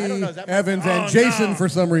 Joey I don't know, is that my- Evans Oh, and Jason no. for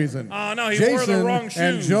some reason. Oh, no, he Jason wore the wrong and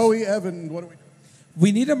shoes. Joey Evans. What do we do?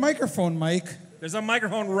 We need a microphone, Mike. There's a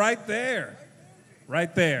microphone right there.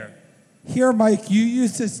 Right there. Here, Mike, you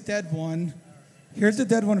use this dead one. Here's a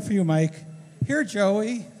dead one for you, Mike. Here,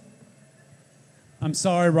 Joey. I'm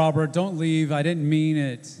sorry, Robert. Don't leave. I didn't mean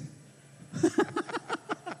it.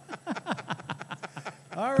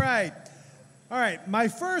 All right. All right. My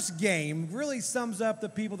first game really sums up the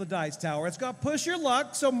people of the Dice Tower. It's got Push Your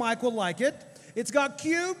Luck, so Mike will like it. It's got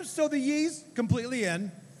Cubes, so the Yee's completely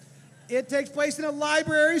in. It takes place in a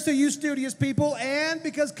library, so you studious people. And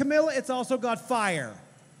because Camilla, it's also got Fire.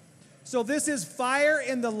 So this is Fire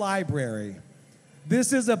in the Library.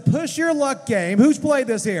 This is a Push Your Luck game. Who's played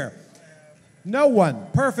this here? No one.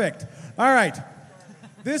 Perfect. All right.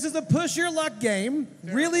 This is a Push Your Luck game.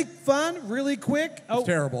 Really fun, really quick. It's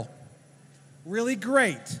terrible. Really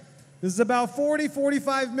great. This is about 40,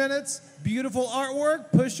 45 minutes. Beautiful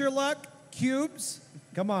artwork. Push Your Luck. Cubes.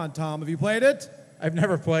 Come on, Tom. Have you played it? I've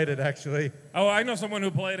never played it, actually. Oh, I know someone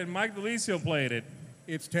who played it. Mike DeLisio played it.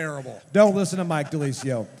 It's terrible. Don't listen to Mike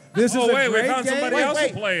DeLisio. This is Oh, a wait, we great found game. somebody Wait, else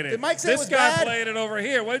wait. who played it. Did Mike say it this was guy bad? played it over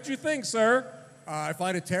here. What did you think, sir? I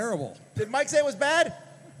find it terrible. Did Mike say it was bad?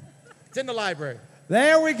 It's in the library.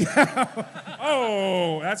 There we go.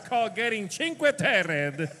 Oh, that's called getting cinque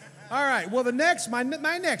terre. All right. Well,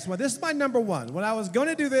 my next one. This is my number one. When I was going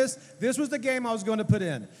to do this, this was the game I was going to put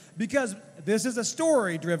in because this is a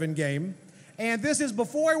story-driven game, and this is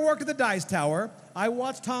before I worked at the Dice Tower. I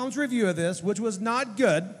watched Tom's review of this, which was not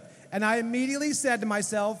good, And I immediately said to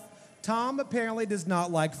myself, Tom apparently does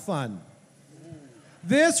not like fun.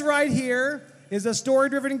 This right here is a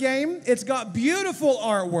story-driven game. It's got beautiful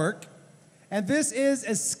artwork. And this is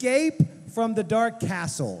Escape from the Dark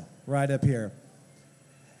Castle right up here.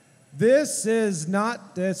 This is not,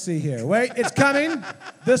 let's see here. Wait, it's coming.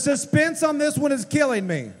 The suspense on this one is killing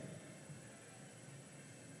me.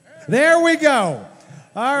 There we go.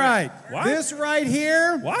 All right. what? This right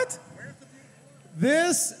here. What?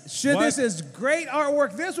 This is great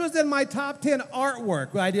artwork. This was in my top 10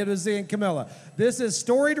 artwork I did with Z and Camilla. This is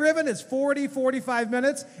story driven. It's 40, 45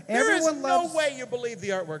 minutes. There is Everyone no loves. way you believe the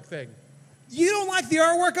artwork thing. You don't like the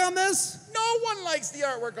artwork on this? No one likes the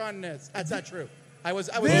artwork on this. That's not true. I was.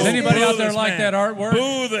 Does Does anybody Boo out there this like man. that artwork?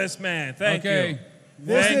 Boo this man. Thank Okay. you.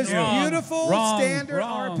 This Thank is you. beautiful standard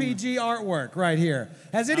Wrong. RPG artwork right here.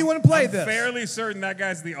 Has anyone played I'm this? fairly certain that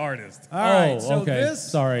guy's the artist. All right. Oh, So okay. this.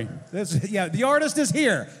 Sorry. Yeah, the artist is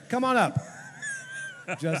here. Come on up.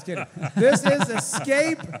 Just kidding. This is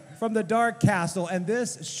Escape from the Dark Castle, and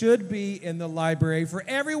this should be in the library for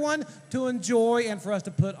everyone to enjoy and for us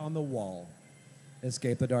to put on the wall.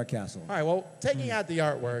 Escape the Dark Castle. All right. Well, taking out the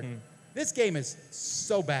artwork, this game is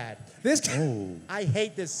so bad. This I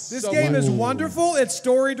hate this. so game much. is wonderful. It's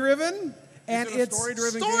story driven, and Is it a it's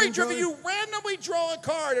story-driven Story game, driven. Joey? You randomly draw a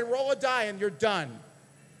card and roll a die, and you're done.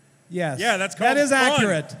 yes. Yeah, that's called that is fun.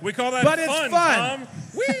 accurate. We call that but fun, it's fun. Tom.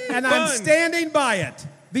 Whee, And fun. I'm standing by it.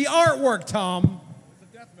 The artwork, Tom.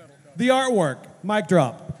 The artwork. Mic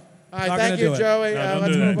drop. All right. Not Thank gonna you, do it. Joey. No, don't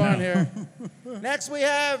Let's do that move on now. here. Next, we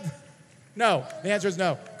have. No. The answer is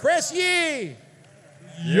no. Chris Yee.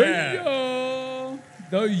 Yeah.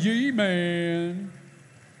 The Yee Man.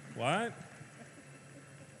 What?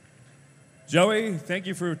 Joey, thank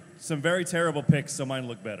you for some very terrible picks, so mine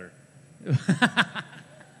look better.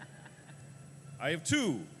 I have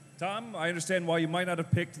two. Tom, I understand why you might not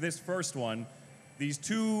have picked this first one. These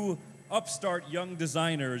two upstart young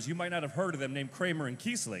designers, you might not have heard of them, named Kramer and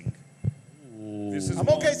Kiesling. This is I'm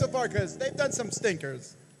okay so far because they've done some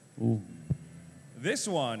stinkers. This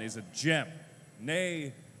one is a gem.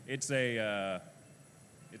 Nay, it's a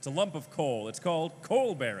lump of coal. It's called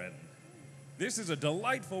Coal Baron. This is a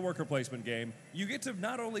delightful worker placement game. You get to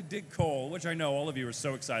not only dig coal, which I know all of you are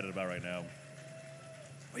so excited about right now,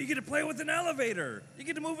 but you get to play with an elevator. You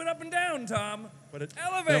get to move it up and down, Tom. But it-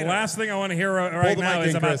 Elevator. The last thing I want to hear right the now mic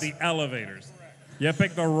is in, about Chris. the elevators. You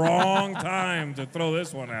picked the wrong time to throw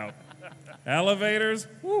this one out. Elevators?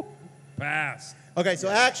 Woo, pass. Okay, so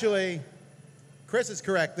actually, Chris is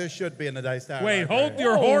correct. This should be in the Dice Tower. Wait, library. hold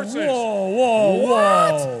your horses.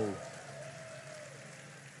 Whoa.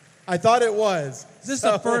 I thought it was. Is this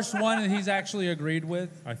the first one that he's actually agreed with?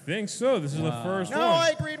 I think so. This is the first No, one. I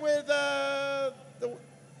agreed with the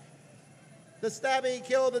stabby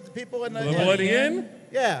kill the people in the. The Bloody Inn?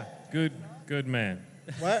 Yeah. Good man.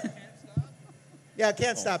 What? Yeah,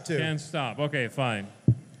 can't stop too. Can't stop. Okay, fine.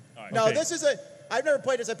 No, Okay. this is a. I've never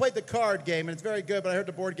played this. I played the card game, and it's very good, but I heard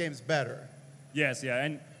the board game's better. Yes, yeah,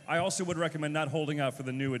 and I also would recommend not holding out for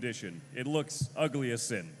the new edition. It looks ugly as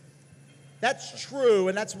sin. That's true,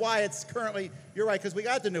 and that's why it's currently. You're right, because we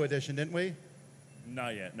got the new edition, didn't we?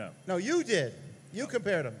 Not yet, no. No, you did. You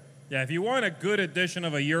compared them. Yeah, if you want a good edition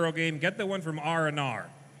of a Euro game, get the one from R&R.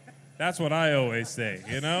 That's what I always say,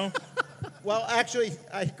 you know? Well, actually,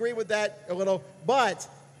 I agree with that a little, but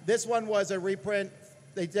this one was a reprint.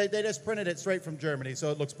 They just printed it straight from Germany, so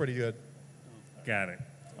it looks pretty good. Got it.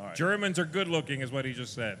 All right. Germans are good looking, is what he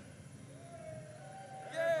just said.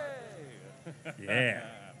 Yeah.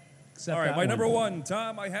 Except All right, that my number one,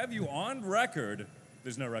 Tom, I have you on record.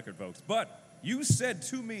 There's no record, folks. But you said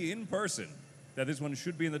to me in person that this one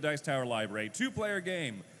should be in the Dice Tower Library. Two-player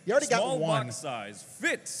game. You already got Small one. box size.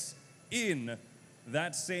 Fits in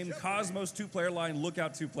that same Cosmos two-player line,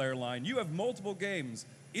 Lookout two-player line. You have multiple games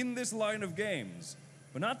in this line of games,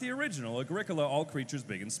 but not the original, Agricola, All Creatures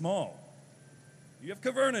Big and Small. You have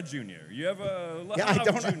Caverna Jr. You have La Yeah,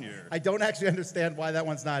 Havre Jr. I don't actually understand why that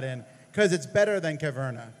one's not in, because it's better than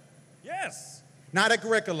Caverna. Yes. Not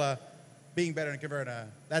Agricola being better than Caverna.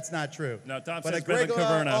 That's not true. No, Tom but says better than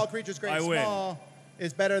Agricola, Caverna. All Creatures Great I and win. Small,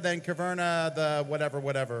 is better than Caverna, the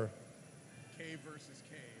whatever. Cave versus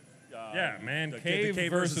cave. Yeah, man. The Cave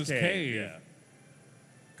versus cave. Yeah.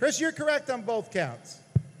 Chris, you're correct on both counts.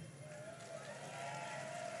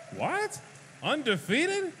 What?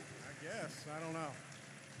 Undefeated? I guess. I don't know.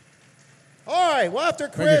 All right, well, after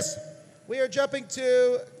Chris, we are jumping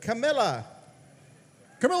to Camilla.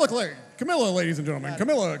 Camilla, ladies and gentlemen.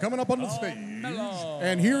 Camilla, coming up on the stage.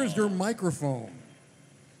 And here is your microphone.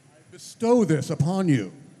 I bestow this upon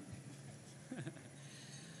you.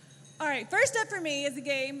 All right, first up for me is a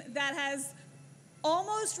game that has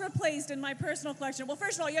almost replaced in my personal collection. Well,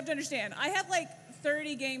 first of all, you have to understand, I have like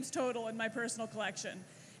 30 games total in my personal collection.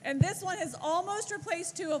 And this one has almost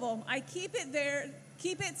replaced 2 of them. I keep it there,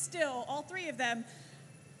 keep it still, all 3 of them,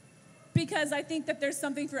 because I think that there's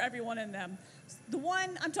something for everyone in them. The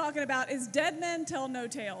one I'm talking about is Dead Men Tell No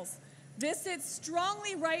Tales. This sits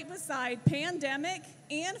strongly right beside Pandemic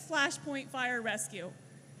and Flashpoint Fire Rescue.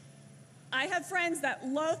 I have friends that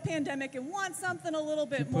love Pandemic and want something a little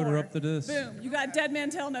bit more. Put her up to this. Boom, you got Dead Men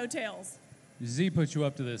Tell No Tales. Z put you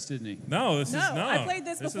up to this, didn't he? No, this is no. I played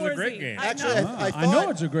this before is a great Z. game. Actually, I know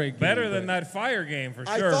it's a great game. Better than but- that fire game for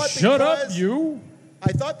I sure. thought Shut up, because- you.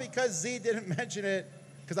 I thought because Z didn't mention it,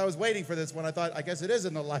 because I was waiting for this one, I thought, I guess it is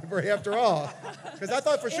in the library after all. Because I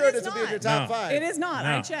thought for sure is this would be in your not. top No. 5. It is not.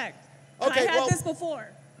 I No. checked. Okay, I had well- this before.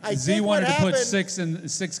 I Z think wanted what to put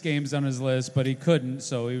happened- 6 games on his list, but he couldn't,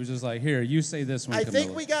 so he was just like, "Here, you say this one." I Camilla.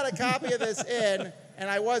 think we got a copy of this in, and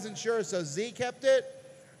I wasn't sure, so Z kept it.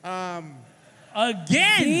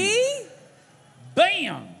 Again. See?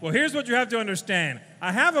 Bam. Well, here's what you have to understand.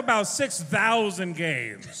 I have about 6,000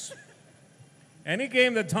 games. Any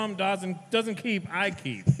game that Tom doesn't keep, I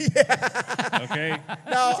keep. Okay?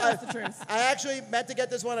 No, Tell us the truth. I actually meant to get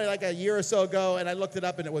this one like a year or so ago, and I looked it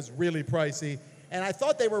up, and it was really pricey. And I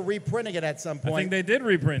thought they were reprinting it at some I point, think they did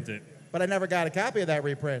reprint it. but I never got a copy of that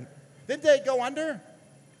reprint. Didn't they go under?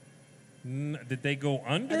 Did they go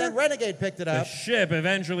under? And then Renegade picked it The up. ship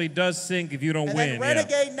eventually does sink if you don't And win. then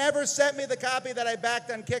Renegade never sent me the copy that I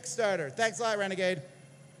backed on Kickstarter. Thanks a lot, Renegade.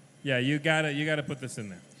 Yeah, you gotta put this in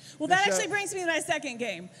there. Well, The that show- actually brings me to my second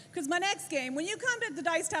game. Because my next game, when you come to the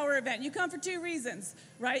Dice Tower event, you come for 2 reasons,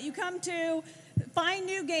 right? You come to find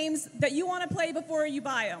new games that you want to play before you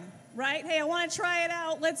buy them, right? Hey, I want to try it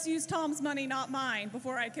out. Let's use Tom's money, not mine,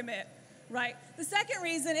 before I commit, right? The second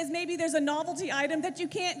reason is maybe there's a novelty item that you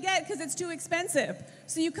can't get because it's too expensive.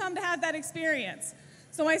 So you come to have that experience.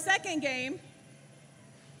 So my second game,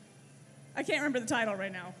 I can't remember the title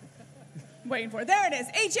right now. I'm waiting for it. There it is.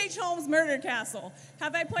 H.H. Holmes' Murder Castle.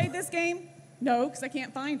 Have I played this game? No, because I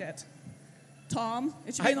can't find it. Tom,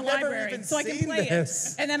 it should be in the I've never library even so I can seen play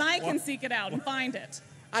this. it. And then I can seek it out and find it.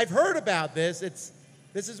 I've heard about this.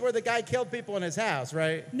 This is where the guy killed people in his house,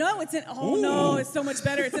 right? No, it's in, oh no, it's so much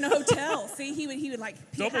better. It's in a hotel. See, he would like,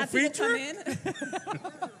 Double have people feature? come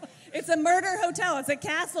in. It's a murder hotel. It's a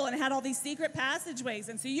castle, and it had all these secret passageways.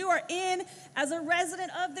 And so you are in as a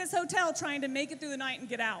resident of this hotel trying to make it through the night and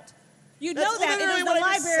get out. You'd That's know that. It literally is the what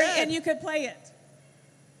I just library, said. and you could play it.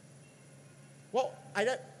 Well, I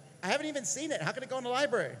haven't even seen it. How can it go in the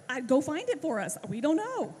library? I'd go find it for us. We don't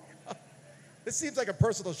know. This seems like a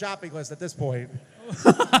personal shopping list at this point.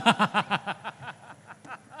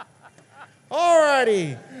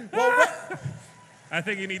 Alrighty. Well, I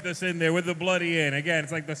think you need this in there with the bloody in. Again,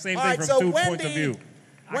 it's like the same all thing right, from so 2 points of Wendy, view.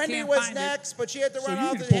 Wendy can't was find it. next, but she had to So run you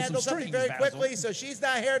off need to and pull handle some something strings, very Basil. quickly, so she's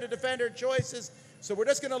not here to defend her choices. So we're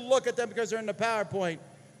just going to look at them because they're in the PowerPoint.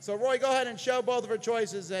 So Roy, go ahead and show both of her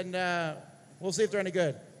choices, and we'll see if they're any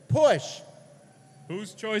good. Push,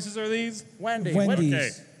 Whose choices are these? Wendy. Wendy's. Okay.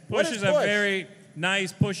 What Push is is a Push? very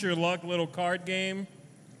nice push your luck little card game,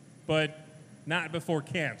 but not before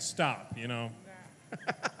can't stop, you know?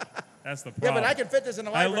 That's the Yeah, problem. but I can fit this in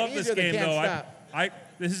the I library love this easier than game Can't though. Stop.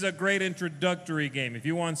 This is a great introductory game. If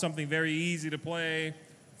you want something very easy to play,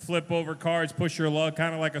 flip over cards, push your luck,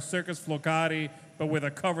 kind of like a Circus Flocati, but with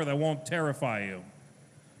a cover that won't terrify you.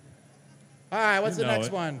 All right, what's You the know next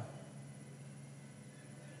it. one?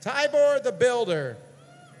 Tybor the Builder.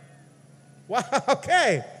 Wow,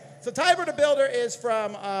 okay. So Tybor the Builder is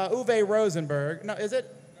from Uwe Rosenberg. No, is it?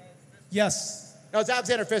 Yes. No, it's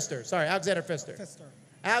Alexander Pfister. Sorry, Alexander Pfister.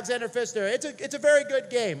 Alexander Pfister. It's a very good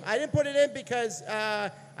game. I didn't put it in because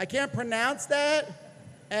I can't pronounce that,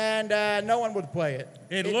 and no one would play it.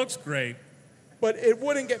 It looks great. But it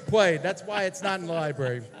wouldn't get played. That's why it's not in the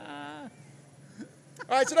library.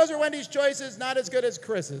 All right, so those are Wendy's choices, not as good as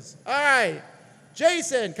Chris's. All right,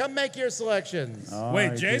 Jason, come make your selections.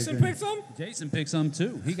 Wait, Jason picked some? Jason picked some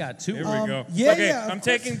too. He got 2. Here we go. yeah, okay, yeah, of I'm course.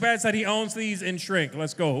 taking bets that he owns these in shrink.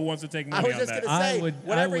 Let's go. Who wants to take I money was on just that? going to say, I would-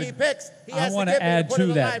 whatever I he would- picks, he I has to wanna give me add put to in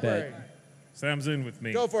the that library. Sam's in with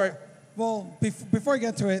me. Go for it. Well, before I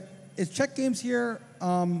get to it, it's Check Games here.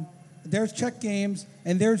 There's Check Games,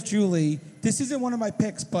 and there's Julie. This isn't one of my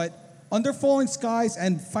picks, but Under Falling Skies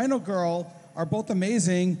and Final Girl are both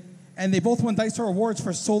amazing, and they both won Dice Tower Awards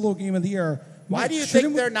for Solo Game of the Year. Why Mike, do you shouldn't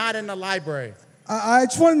think we- they're not in the library? I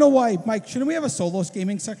just want to know why. Mike, shouldn't we have a Solos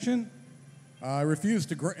gaming section? I refuse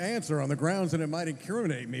to answer on the grounds that it might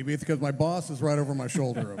incriminate me. Maybe it's because my boss is right over my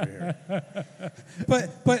shoulder over here.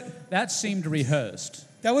 But That seemed rehearsed.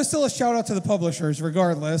 that was still a shout out to the publishers,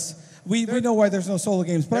 regardless. We know why there's no solo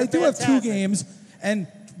games, but They're I do have 2 fantastic. games, And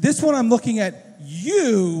this one I'm looking at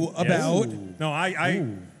you about. No,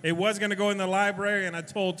 it was going to go in the library, and I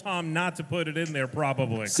told Tom not to put it in there,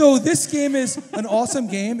 probably. So this game is an awesome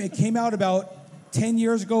game. It came out about 10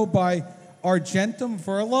 years ago by Argentum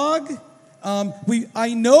Verlag.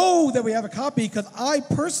 I know that we have a copy because I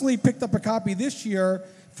personally picked up a copy this year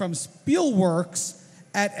from Spielworks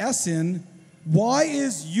at Essen. Why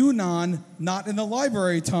is Yunnan not in the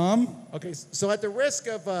library, Tom? Okay, so at the risk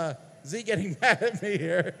of Z getting mad at me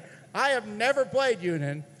here, I have never played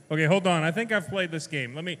Yunnan. Okay, hold on. I think I've played this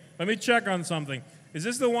game. Let me check on something. Is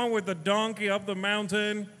this the one with the donkey up the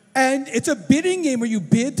mountain? And it's a bidding game where you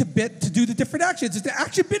bid to do the different actions. It's an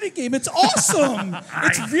action bidding game. It's awesome.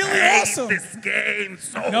 It's really awesome. This game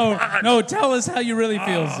so No, no, tell us how you really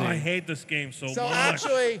feel, Z. I hate this game so much. So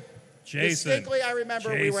actually, Jason, distinctly I remember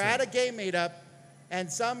we were Jason. at a game meetup,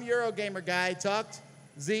 and some Eurogamer guy talked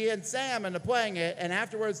Z and Sam into playing it, and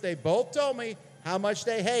afterwards they both told me how much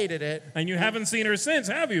they hated it. And you haven't seen her since,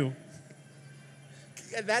 have you?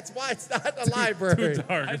 And that's why it's not a library. Too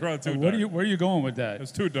dark, bro. Too Where dark. are you going with that?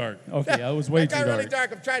 It's too dark. Okay, that was way That too got dark. really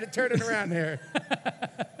dark. I'm trying to turn it around here.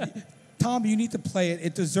 Tom, you need to play it.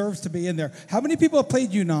 It deserves to be in there. How many people have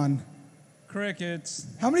played Yunnan? Crickets.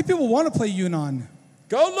 How many people want to play Yunnan?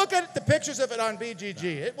 Go look at the pictures of it on BGG.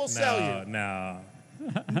 It will sell you. No.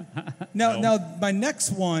 Now, my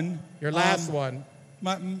next one. Your last one.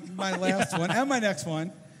 My last one and my next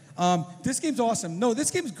one. This game's awesome. No,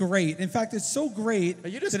 this game's great. In fact, it's so great.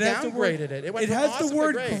 You just that it has the word- downgraded it. It went from has awesome the to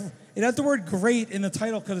word. great. It has the word "great" in the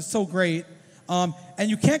title because it's so great. And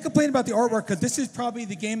you can't complain about the artwork because this is probably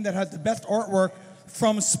the game that has the best artwork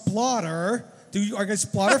from Splotter. Are you guys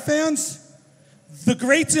Splotter fans? The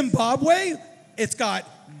Great Zimbabwe. It's got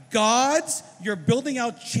gods. You're building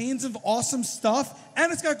out chains of awesome stuff,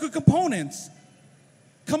 and it's got good components.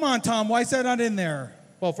 Come on, Tom. Why is that not in there?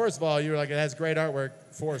 Well, first of all, you were like, it has great artwork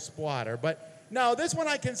for Splotter. But no, this one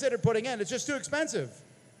I considered putting in. It's just too expensive.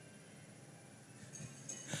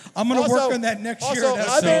 I'm going to work on that next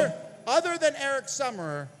year. Other than Eric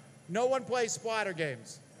Summerer, no one plays Splotter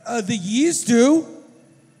games. The Yees do.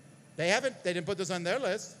 They didn't put this on their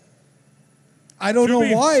list. I don't know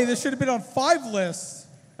be- why. This should have been on 5 lists.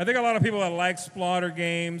 I think a lot of people that like Splotter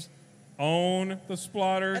games own the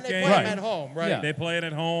Splotter And they game. play them at home, right? Yeah. They play it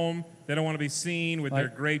at home. They don't want to be seen with their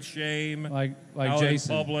Like- great shame Like out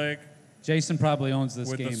Jason. in public Jason probably owns this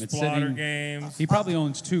with game. the It's Splotter sitting. games. He probably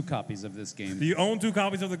owns 2 copies of this game. Do you own 2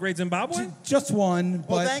 copies of the Great Zimbabwe? Just one, but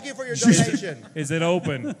Well, thank you for your donation. Is it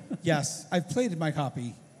open? yes, I've played my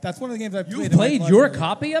copy. That's one of the games I've You played. in my played your library.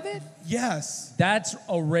 copy of it? Yes. That's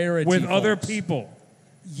a rarity. With other folks. people.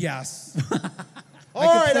 Yes. All could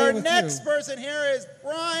right, play our with next you. person here is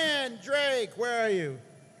Brian Drake. Where are you?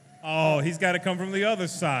 Oh, he's got to come from the other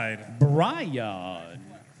side. Brian.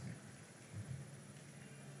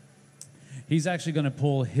 He's actually going to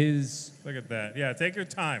pull his. Look at that. Yeah, take your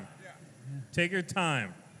time. Take your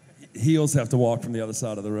time. Heels have to walk from the other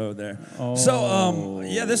side of the road there. Oh. So,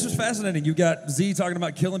 yeah, this was fascinating. You got Z talking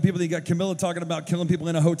about killing people. You got Camilla talking about killing people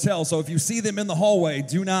in a hotel. So if you see them in the hallway,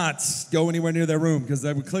 do not go anywhere near their room because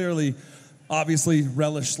they would clearly, obviously,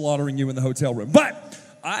 relish slaughtering you in the hotel room. But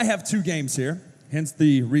I have 2 games here, hence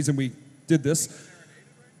the reason we did this.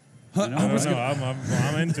 No,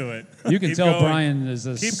 I'm into it. You can Keep tell going. Brian is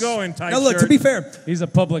a. Keep going, tight Now, look, to shirt. be fair, He's a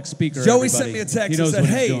public speaker. Joey everybody. sent me a text He and knows said, what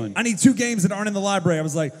he's hey, doing. I need 2 games that aren't in the library. I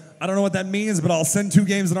was like, I don't know what that means, but I'll send 2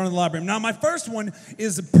 games that aren't in the library. Now, my first one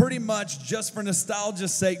is pretty much just for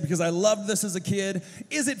nostalgia's sake because I loved this as a kid.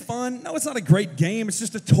 Is it fun? No, it's not a great game. It's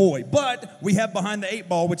just a toy. But we have Behind the 8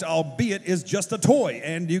 Ball, which albeit is just a toy,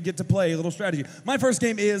 and you get to play a little strategy. My first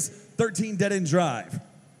game is 13 Dead End Drive.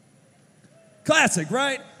 Classic,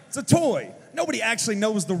 right? It's a toy. Nobody actually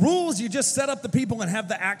knows the rules. You just set up the people and have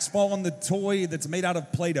the axe fall on the toy that's made out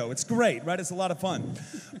of Play-Doh. It's great, right? It's a lot of fun.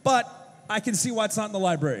 But I can see why it's not in the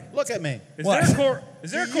library. Look at me. Is What?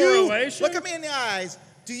 there a Do correlation? Look at me in the eyes.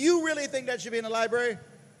 Do you really think that should be in the library?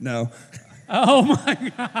 No. Oh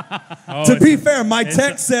my God! Oh, To it's be a- fair, my it's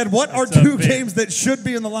text said, what are it's a 2 bit. games that should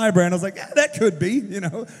be in the library? And I was like, yeah, that could be, you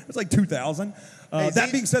know. It's like 2,000. Hey, That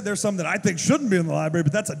Z- being said, there's some that I think shouldn't be in the library,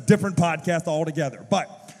 but that's a different podcast altogether. But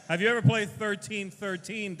Have you ever played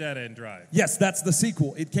 1313 Dead End Drive? yes, that's the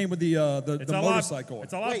sequel. It came with the It's a motorcycle. lot.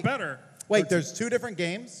 It's a lot Wait. better. Wait, there's 2 different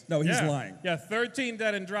games? No, he's yeah. lying. Yeah, 13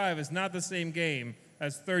 Dead End Drive is not the same game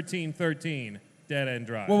as 1313 Dead End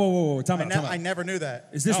Drive. Whoa. Time I, out, ne- time out. I never knew that.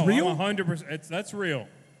 Is this No, real? I'm 100%. That's real.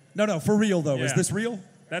 No, for real, though. Is Yeah. this real?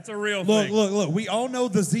 That's a real Look, thing. look. We all know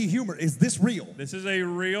the Z humor. Is this real? This is a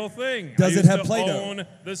real thing. Does I it used have to Play-Doh? own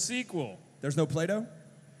the sequel. There's no Play-Doh?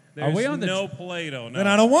 There's we on the no Play-Doh. No. Then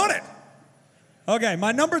I don't want it. Okay,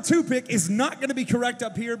 my number 2 pick is not going to be correct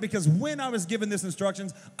up here because when I was given this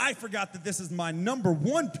instructions, I forgot that this is my number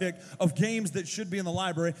 1 pick of games that should be in the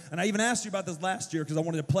library. And I even asked you about this last year because I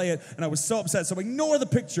wanted to play it, and I was so upset. So ignore the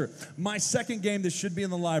picture. My second game that should be in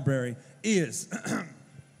the library is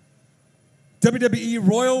WWE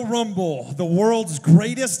Royal Rumble, the world's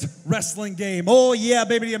greatest wrestling game. Oh, yeah,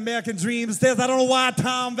 baby, the American Dream says, I don't know why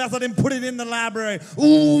Tom Vessel didn't put it in the library.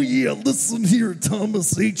 Oh, yeah, listen here,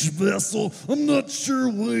 Thomas H. Vessel. I'm not sure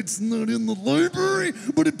why it's not in the library,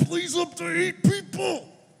 but it plays up to 8 people.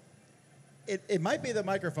 It might be the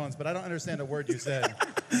microphones, but I don't understand a word you said.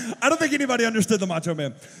 I don't think anybody understood the Macho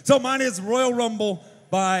Man. So mine is Royal Rumble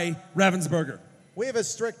by Ravensburger. We have a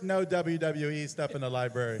strict no WWE stuff in the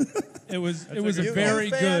library. It was a very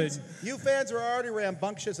good. You fans were already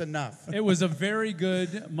rambunctious enough. It was a very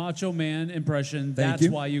good Macho Man impression. That's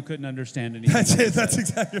you. why you couldn't understand anything. That's it. That's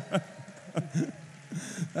exactly right.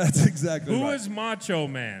 That's exactly right. Who is Macho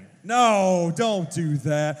Man? No, don't do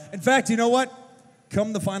that. In fact, you know what?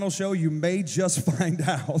 Come the final show, you may just find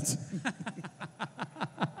out.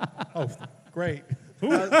 Oh, great.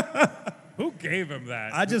 Who gave him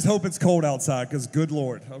that? I just hope it's cold outside, because good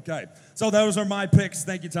Lord. Okay. So those are my picks.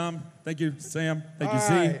 Thank you, Tom. Thank you, Sam. Thank you, All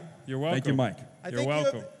C. right. You're welcome. Thank you, Mike. You're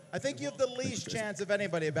welcome. I think you have the least chance of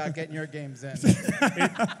anybody about getting your games in.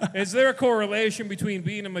 Is there a correlation between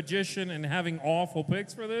being a magician and having awful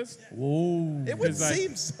picks for this? Whoa. It would Because I-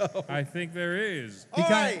 seem so. I think there is. All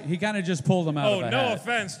right. He kind of just pulled them out Oh, of a no hat.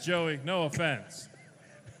 offense, Joey. No offense.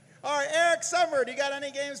 All right, Eric Summer, do you got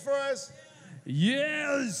any games for us?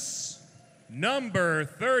 Yes. Number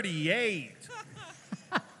 38.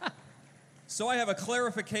 So I have a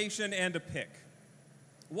clarification and a pick.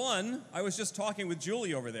 One, I was just talking with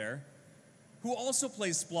Julie over there, who also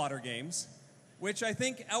plays Splotter games, which I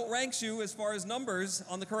think outranks you as far as numbers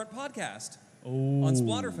on the current podcast on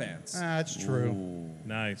Splotter fans. That's true.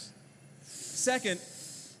 Nice. Second,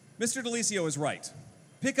 Mr. Delisio is right.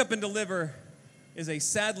 Pick up and deliver is a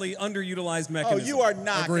sadly underutilized Oh, mechanism. you are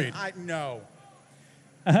not. Agreed. No.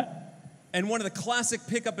 And one of the classic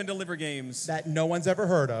pick up and deliver games That no one's ever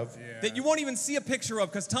heard of. that you won't even see a picture of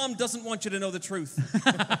because Tom doesn't want you to know the truth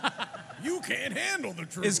You can't handle the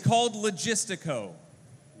truth. is called Logistico.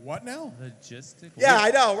 What now? Logistic. Yeah,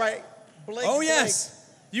 I know, right? Blink, Oh, blink. yes.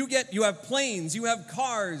 You have planes, you have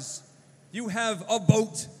cars, you have a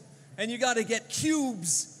boat, and you got to get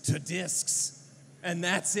cubes to discs. And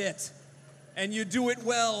that's it. And you do it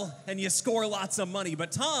well, and you score lots of money.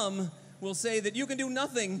 But Tom will say that you can do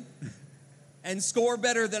nothing and score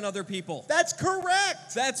better than other people. That's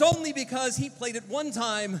correct. That's only because he played it one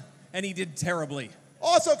time, and he did terribly.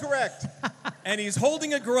 Also correct. And he's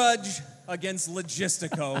holding a grudge against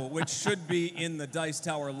Logistico, which should be in the Dice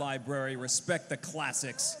Tower library. Respect the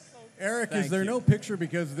classics. Eric, Thank is there you. no picture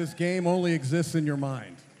because this game only exists in your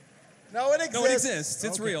mind? No, it exists. No, it exists.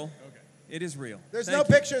 It's real. It is real. There's Thank no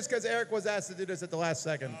you. pictures because Eric was asked to do this at the last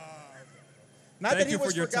second. Not Thank that he you for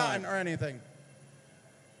was your forgotten time. or anything.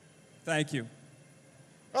 Thank you.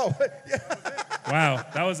 Oh, yeah. Wow,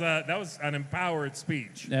 that was an empowered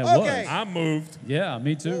speech. Yeah, it Okay. was. I'm moved. Yeah,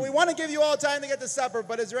 me too. Well, we want to give you all time to get to supper,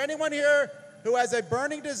 but is there anyone here who has a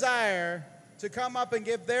burning desire to come up and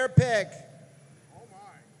give their pick?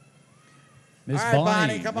 Miss All right,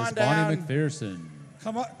 Bonnie, come Miss on Bonnie down. McPherson.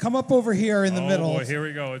 Come up over here in the Oh middle. boy, here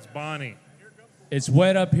we go. It's Bonnie. It's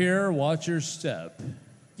wet up here. Watch your step.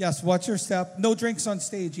 Yes, watch your step. No drinks on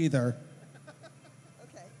stage either.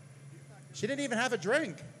 Okay. She didn't even have a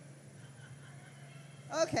drink.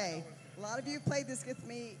 Okay. A lot of you played this with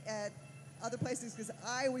me at other places because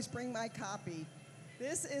I always bring my copy.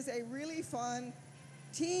 This is a really fun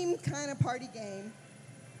team kind of party game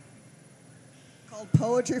called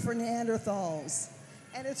Poetry for Neanderthals.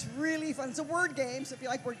 And it's really fun. It's a word game, so if you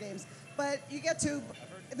like word games. But you get to,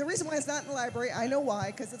 the reason why it's not in the library, I know why,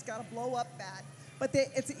 because it's got a blow-up bat. But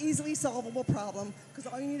it's an easily solvable problem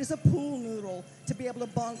because all you need is a pool noodle to be able to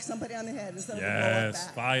bonk somebody on the head instead of a blow-up Yes,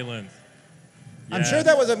 bat. violent. I'm sure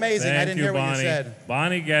that was amazing. I Thank didn't you, hear what Bonnie. you said.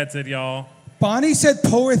 Bonnie gets it, y'all. Bonnie said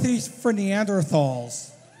poetry for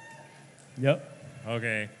Neanderthals. Yep.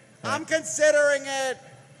 Okay. I'm considering it.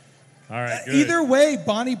 All right, good. Either way,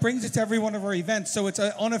 Bonnie brings it to every one of our events, so it's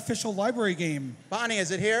an unofficial library game. Bonnie,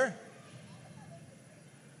 is it here?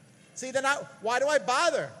 See, then why do I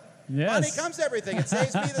bother? Yes. Bonnie comes to everything. It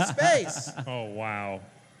saves me the space. Oh, wow.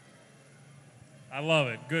 I love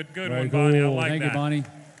it. Good Very one, Bonnie. I cool. like Thank that. you, Bonnie.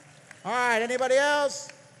 All right, anybody else?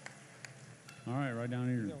 All right, right down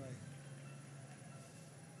here.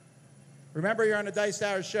 Remember, you're on the Dice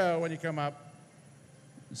Tower show when you come up.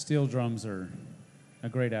 Steel drums are a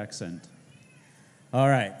great accent. All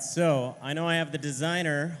right, so I know I have the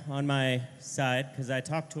designer on my side because I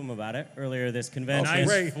talked to him about it earlier this convention.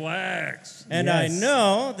 Nice flex. And I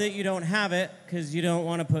know that you don't have it because you don't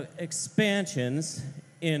want to put expansions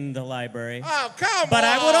in the library. Oh, come But on!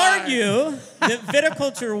 I would argue that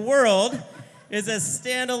Viticulture World is a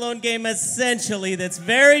standalone game essentially that's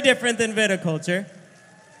very different than Viticulture.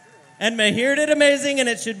 And Mahir did amazing, and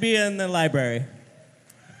it should be in the library.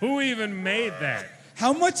 Who even made that?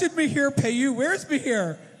 How much did Mahir pay you? Where's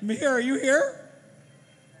Mahir? Mahir, are you here?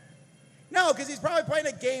 No, because he's probably playing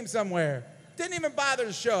a game somewhere. Didn't even bother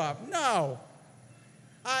to show up. No.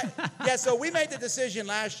 Yeah, so we made the decision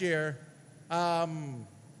last year,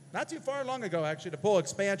 not too far long ago, actually, to pull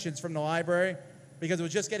expansions from the library because it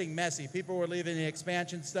was just getting messy. People were leaving the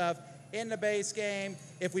expansion stuff in the base game.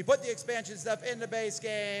 If we put the expansion stuff in the base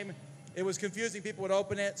game, it was confusing. People would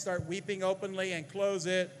open it, start weeping openly, and close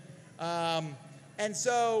it. And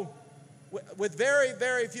so, with very,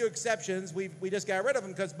 very few exceptions, we just got rid of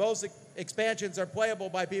them because most expansions are playable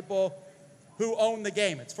by people who own the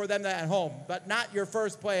game. It's for them at home, but not your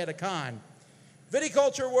first play at a con.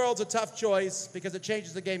 Viticulture World's a tough choice because it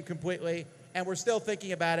changes the game completely, and we're still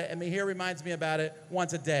thinking about it, and Mihir reminds me about it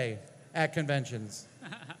once a day at conventions.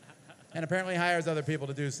 And apparently hires other people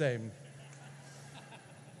to do the same.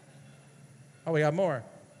 Oh, we got more.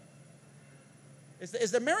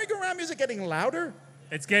 Is the merry-go-round music getting louder?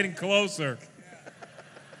 It's getting closer.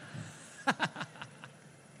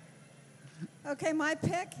 Okay, my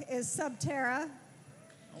pick is Subterra.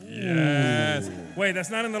 Yes. Wait, that's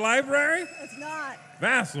not in the library? It's not.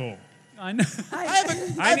 Vassal. I know.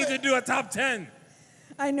 I need to do a top 10.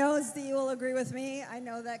 I know that you will agree with me. I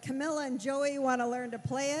know that Camilla and Joey want to learn to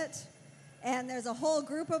play it. And there's a whole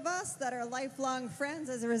group of us that are lifelong friends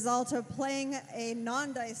as a result of playing a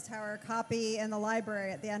non-Dice Tower copy in the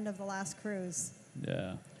library at the end of the last cruise.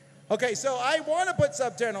 Yeah. Okay, so I want to put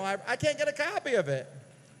Subterra in the library. I can't get a copy of it.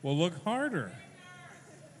 Well, look harder.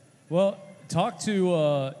 Well, talk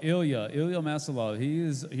to Ilya Masalov. He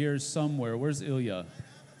is here somewhere. Where's Ilya?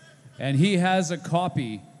 And he has a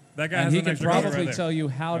copy. That guy and has he an can extra copy probably right there. tell you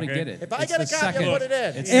how to Okay. get it. If I It's get a the copy, second- I'll put it in.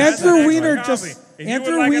 it's- Andrew If Weiner you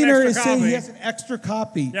Andrew would like an Weiner extra is saying he copy- has an extra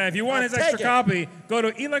copy. Yeah, if you want his I'll extra take it. copy, go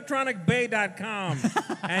to electronicbay.com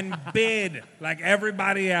and bid like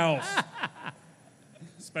everybody else.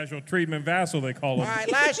 Special treatment vassal, they call All him.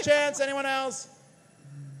 right, last chance. Anyone else?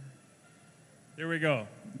 Here we go.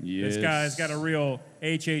 Yes. This guy's got a real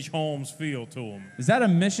H.H. Holmes feel to him. Is that a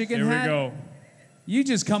Michigan Here hat? we go. You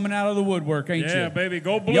just coming out of the woodwork, ain't you? Yeah, baby,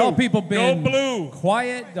 go blue. Y'all people been go blue.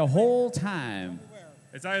 quiet the whole time.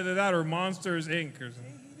 It's either that or Monsters Inc. or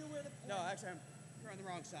something. No, actually, you're on the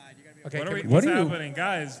wrong side. You gotta be. Okay, What's What are you- happening,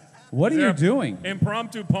 guys? What Is are there you doing?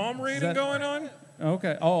 Impromptu palm reading that- going on?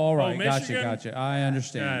 Okay. Oh, all right. Michigan? Gotcha. I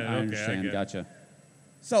understand. Yeah, okay, I I understand. get it. Gotcha.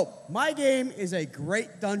 So my game is a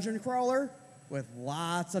great dungeon crawler with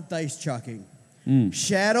lots of dice chucking.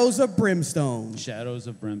 Shadows of Brimstone. Shadows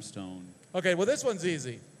of Brimstone. Okay, well, this one's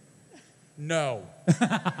easy. No.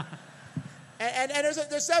 and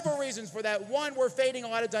there's several reasons for that. One, we're fading a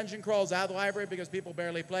lot of dungeon crawls out of the library because people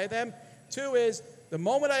barely play them. Two is, the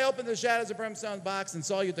moment I opened the Shadows of Brimstone box and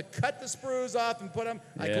saw you to cut the sprues off and put them,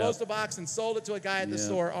 I Yeah. closed the box and sold it to a guy at the Yeah.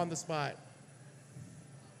 store on the spot.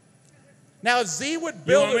 Now, if Z would You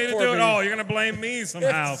build want me it to for do me, it? Oh, you're going to blame me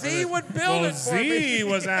somehow. If for Z this. would build well, it for me. Z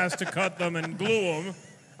was asked to cut them and glue them,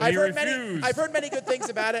 but I've he heard, refused. I've heard many good things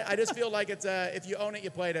about it. I just feel like it's if you own it, you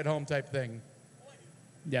play it at home type thing.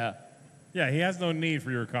 Yeah. Yeah, he has no need for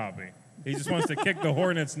your copy. He just wants to kick the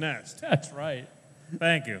hornet's nest. That's right.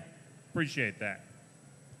 Thank you. Appreciate that.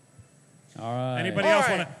 All right. Anybody All else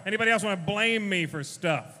right. want to? Anybody else want to blame me for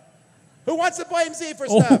stuff? Who wants to blame Z for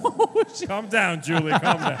stuff? Calm down, Julie.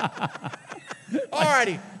 Calm down.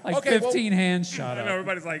 Alrighty. Like Okay, well- 15 hands shot I know up.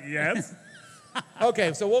 everybody's like, yes.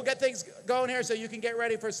 Okay, so we'll get things going here so you can get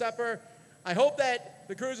ready for supper. I hope that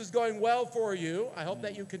the cruise is going well for you. I hope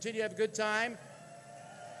that you continue to have a good time.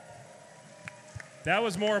 That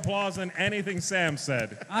was more applause than anything Sam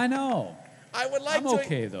said. I know. I would like I'm to.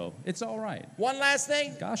 okay, though. It's all right. One last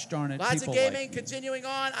thing. Gosh darn it. Lots of people gaming like me. continuing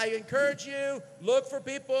on. I encourage you, look for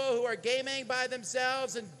people who are gaming by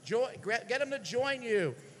themselves and get them to join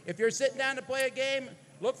you. If you're sitting down to play a game,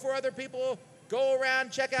 look for other people, go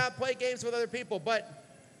around, check out, play games with other people. But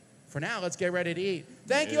for now, let's get ready to eat.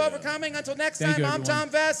 Thank you all for coming. Until next Thank time, you, I'm everyone. Tom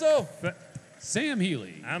Vassal. Sam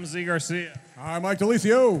Healy. I'm Z Garcia. I'm Mike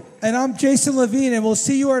DeLisio. And I'm Jason Levine, and we'll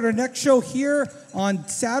see you at our next show here on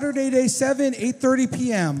Saturday, Day 7, 8:30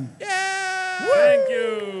 p.m. Yeah! Thank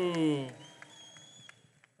you.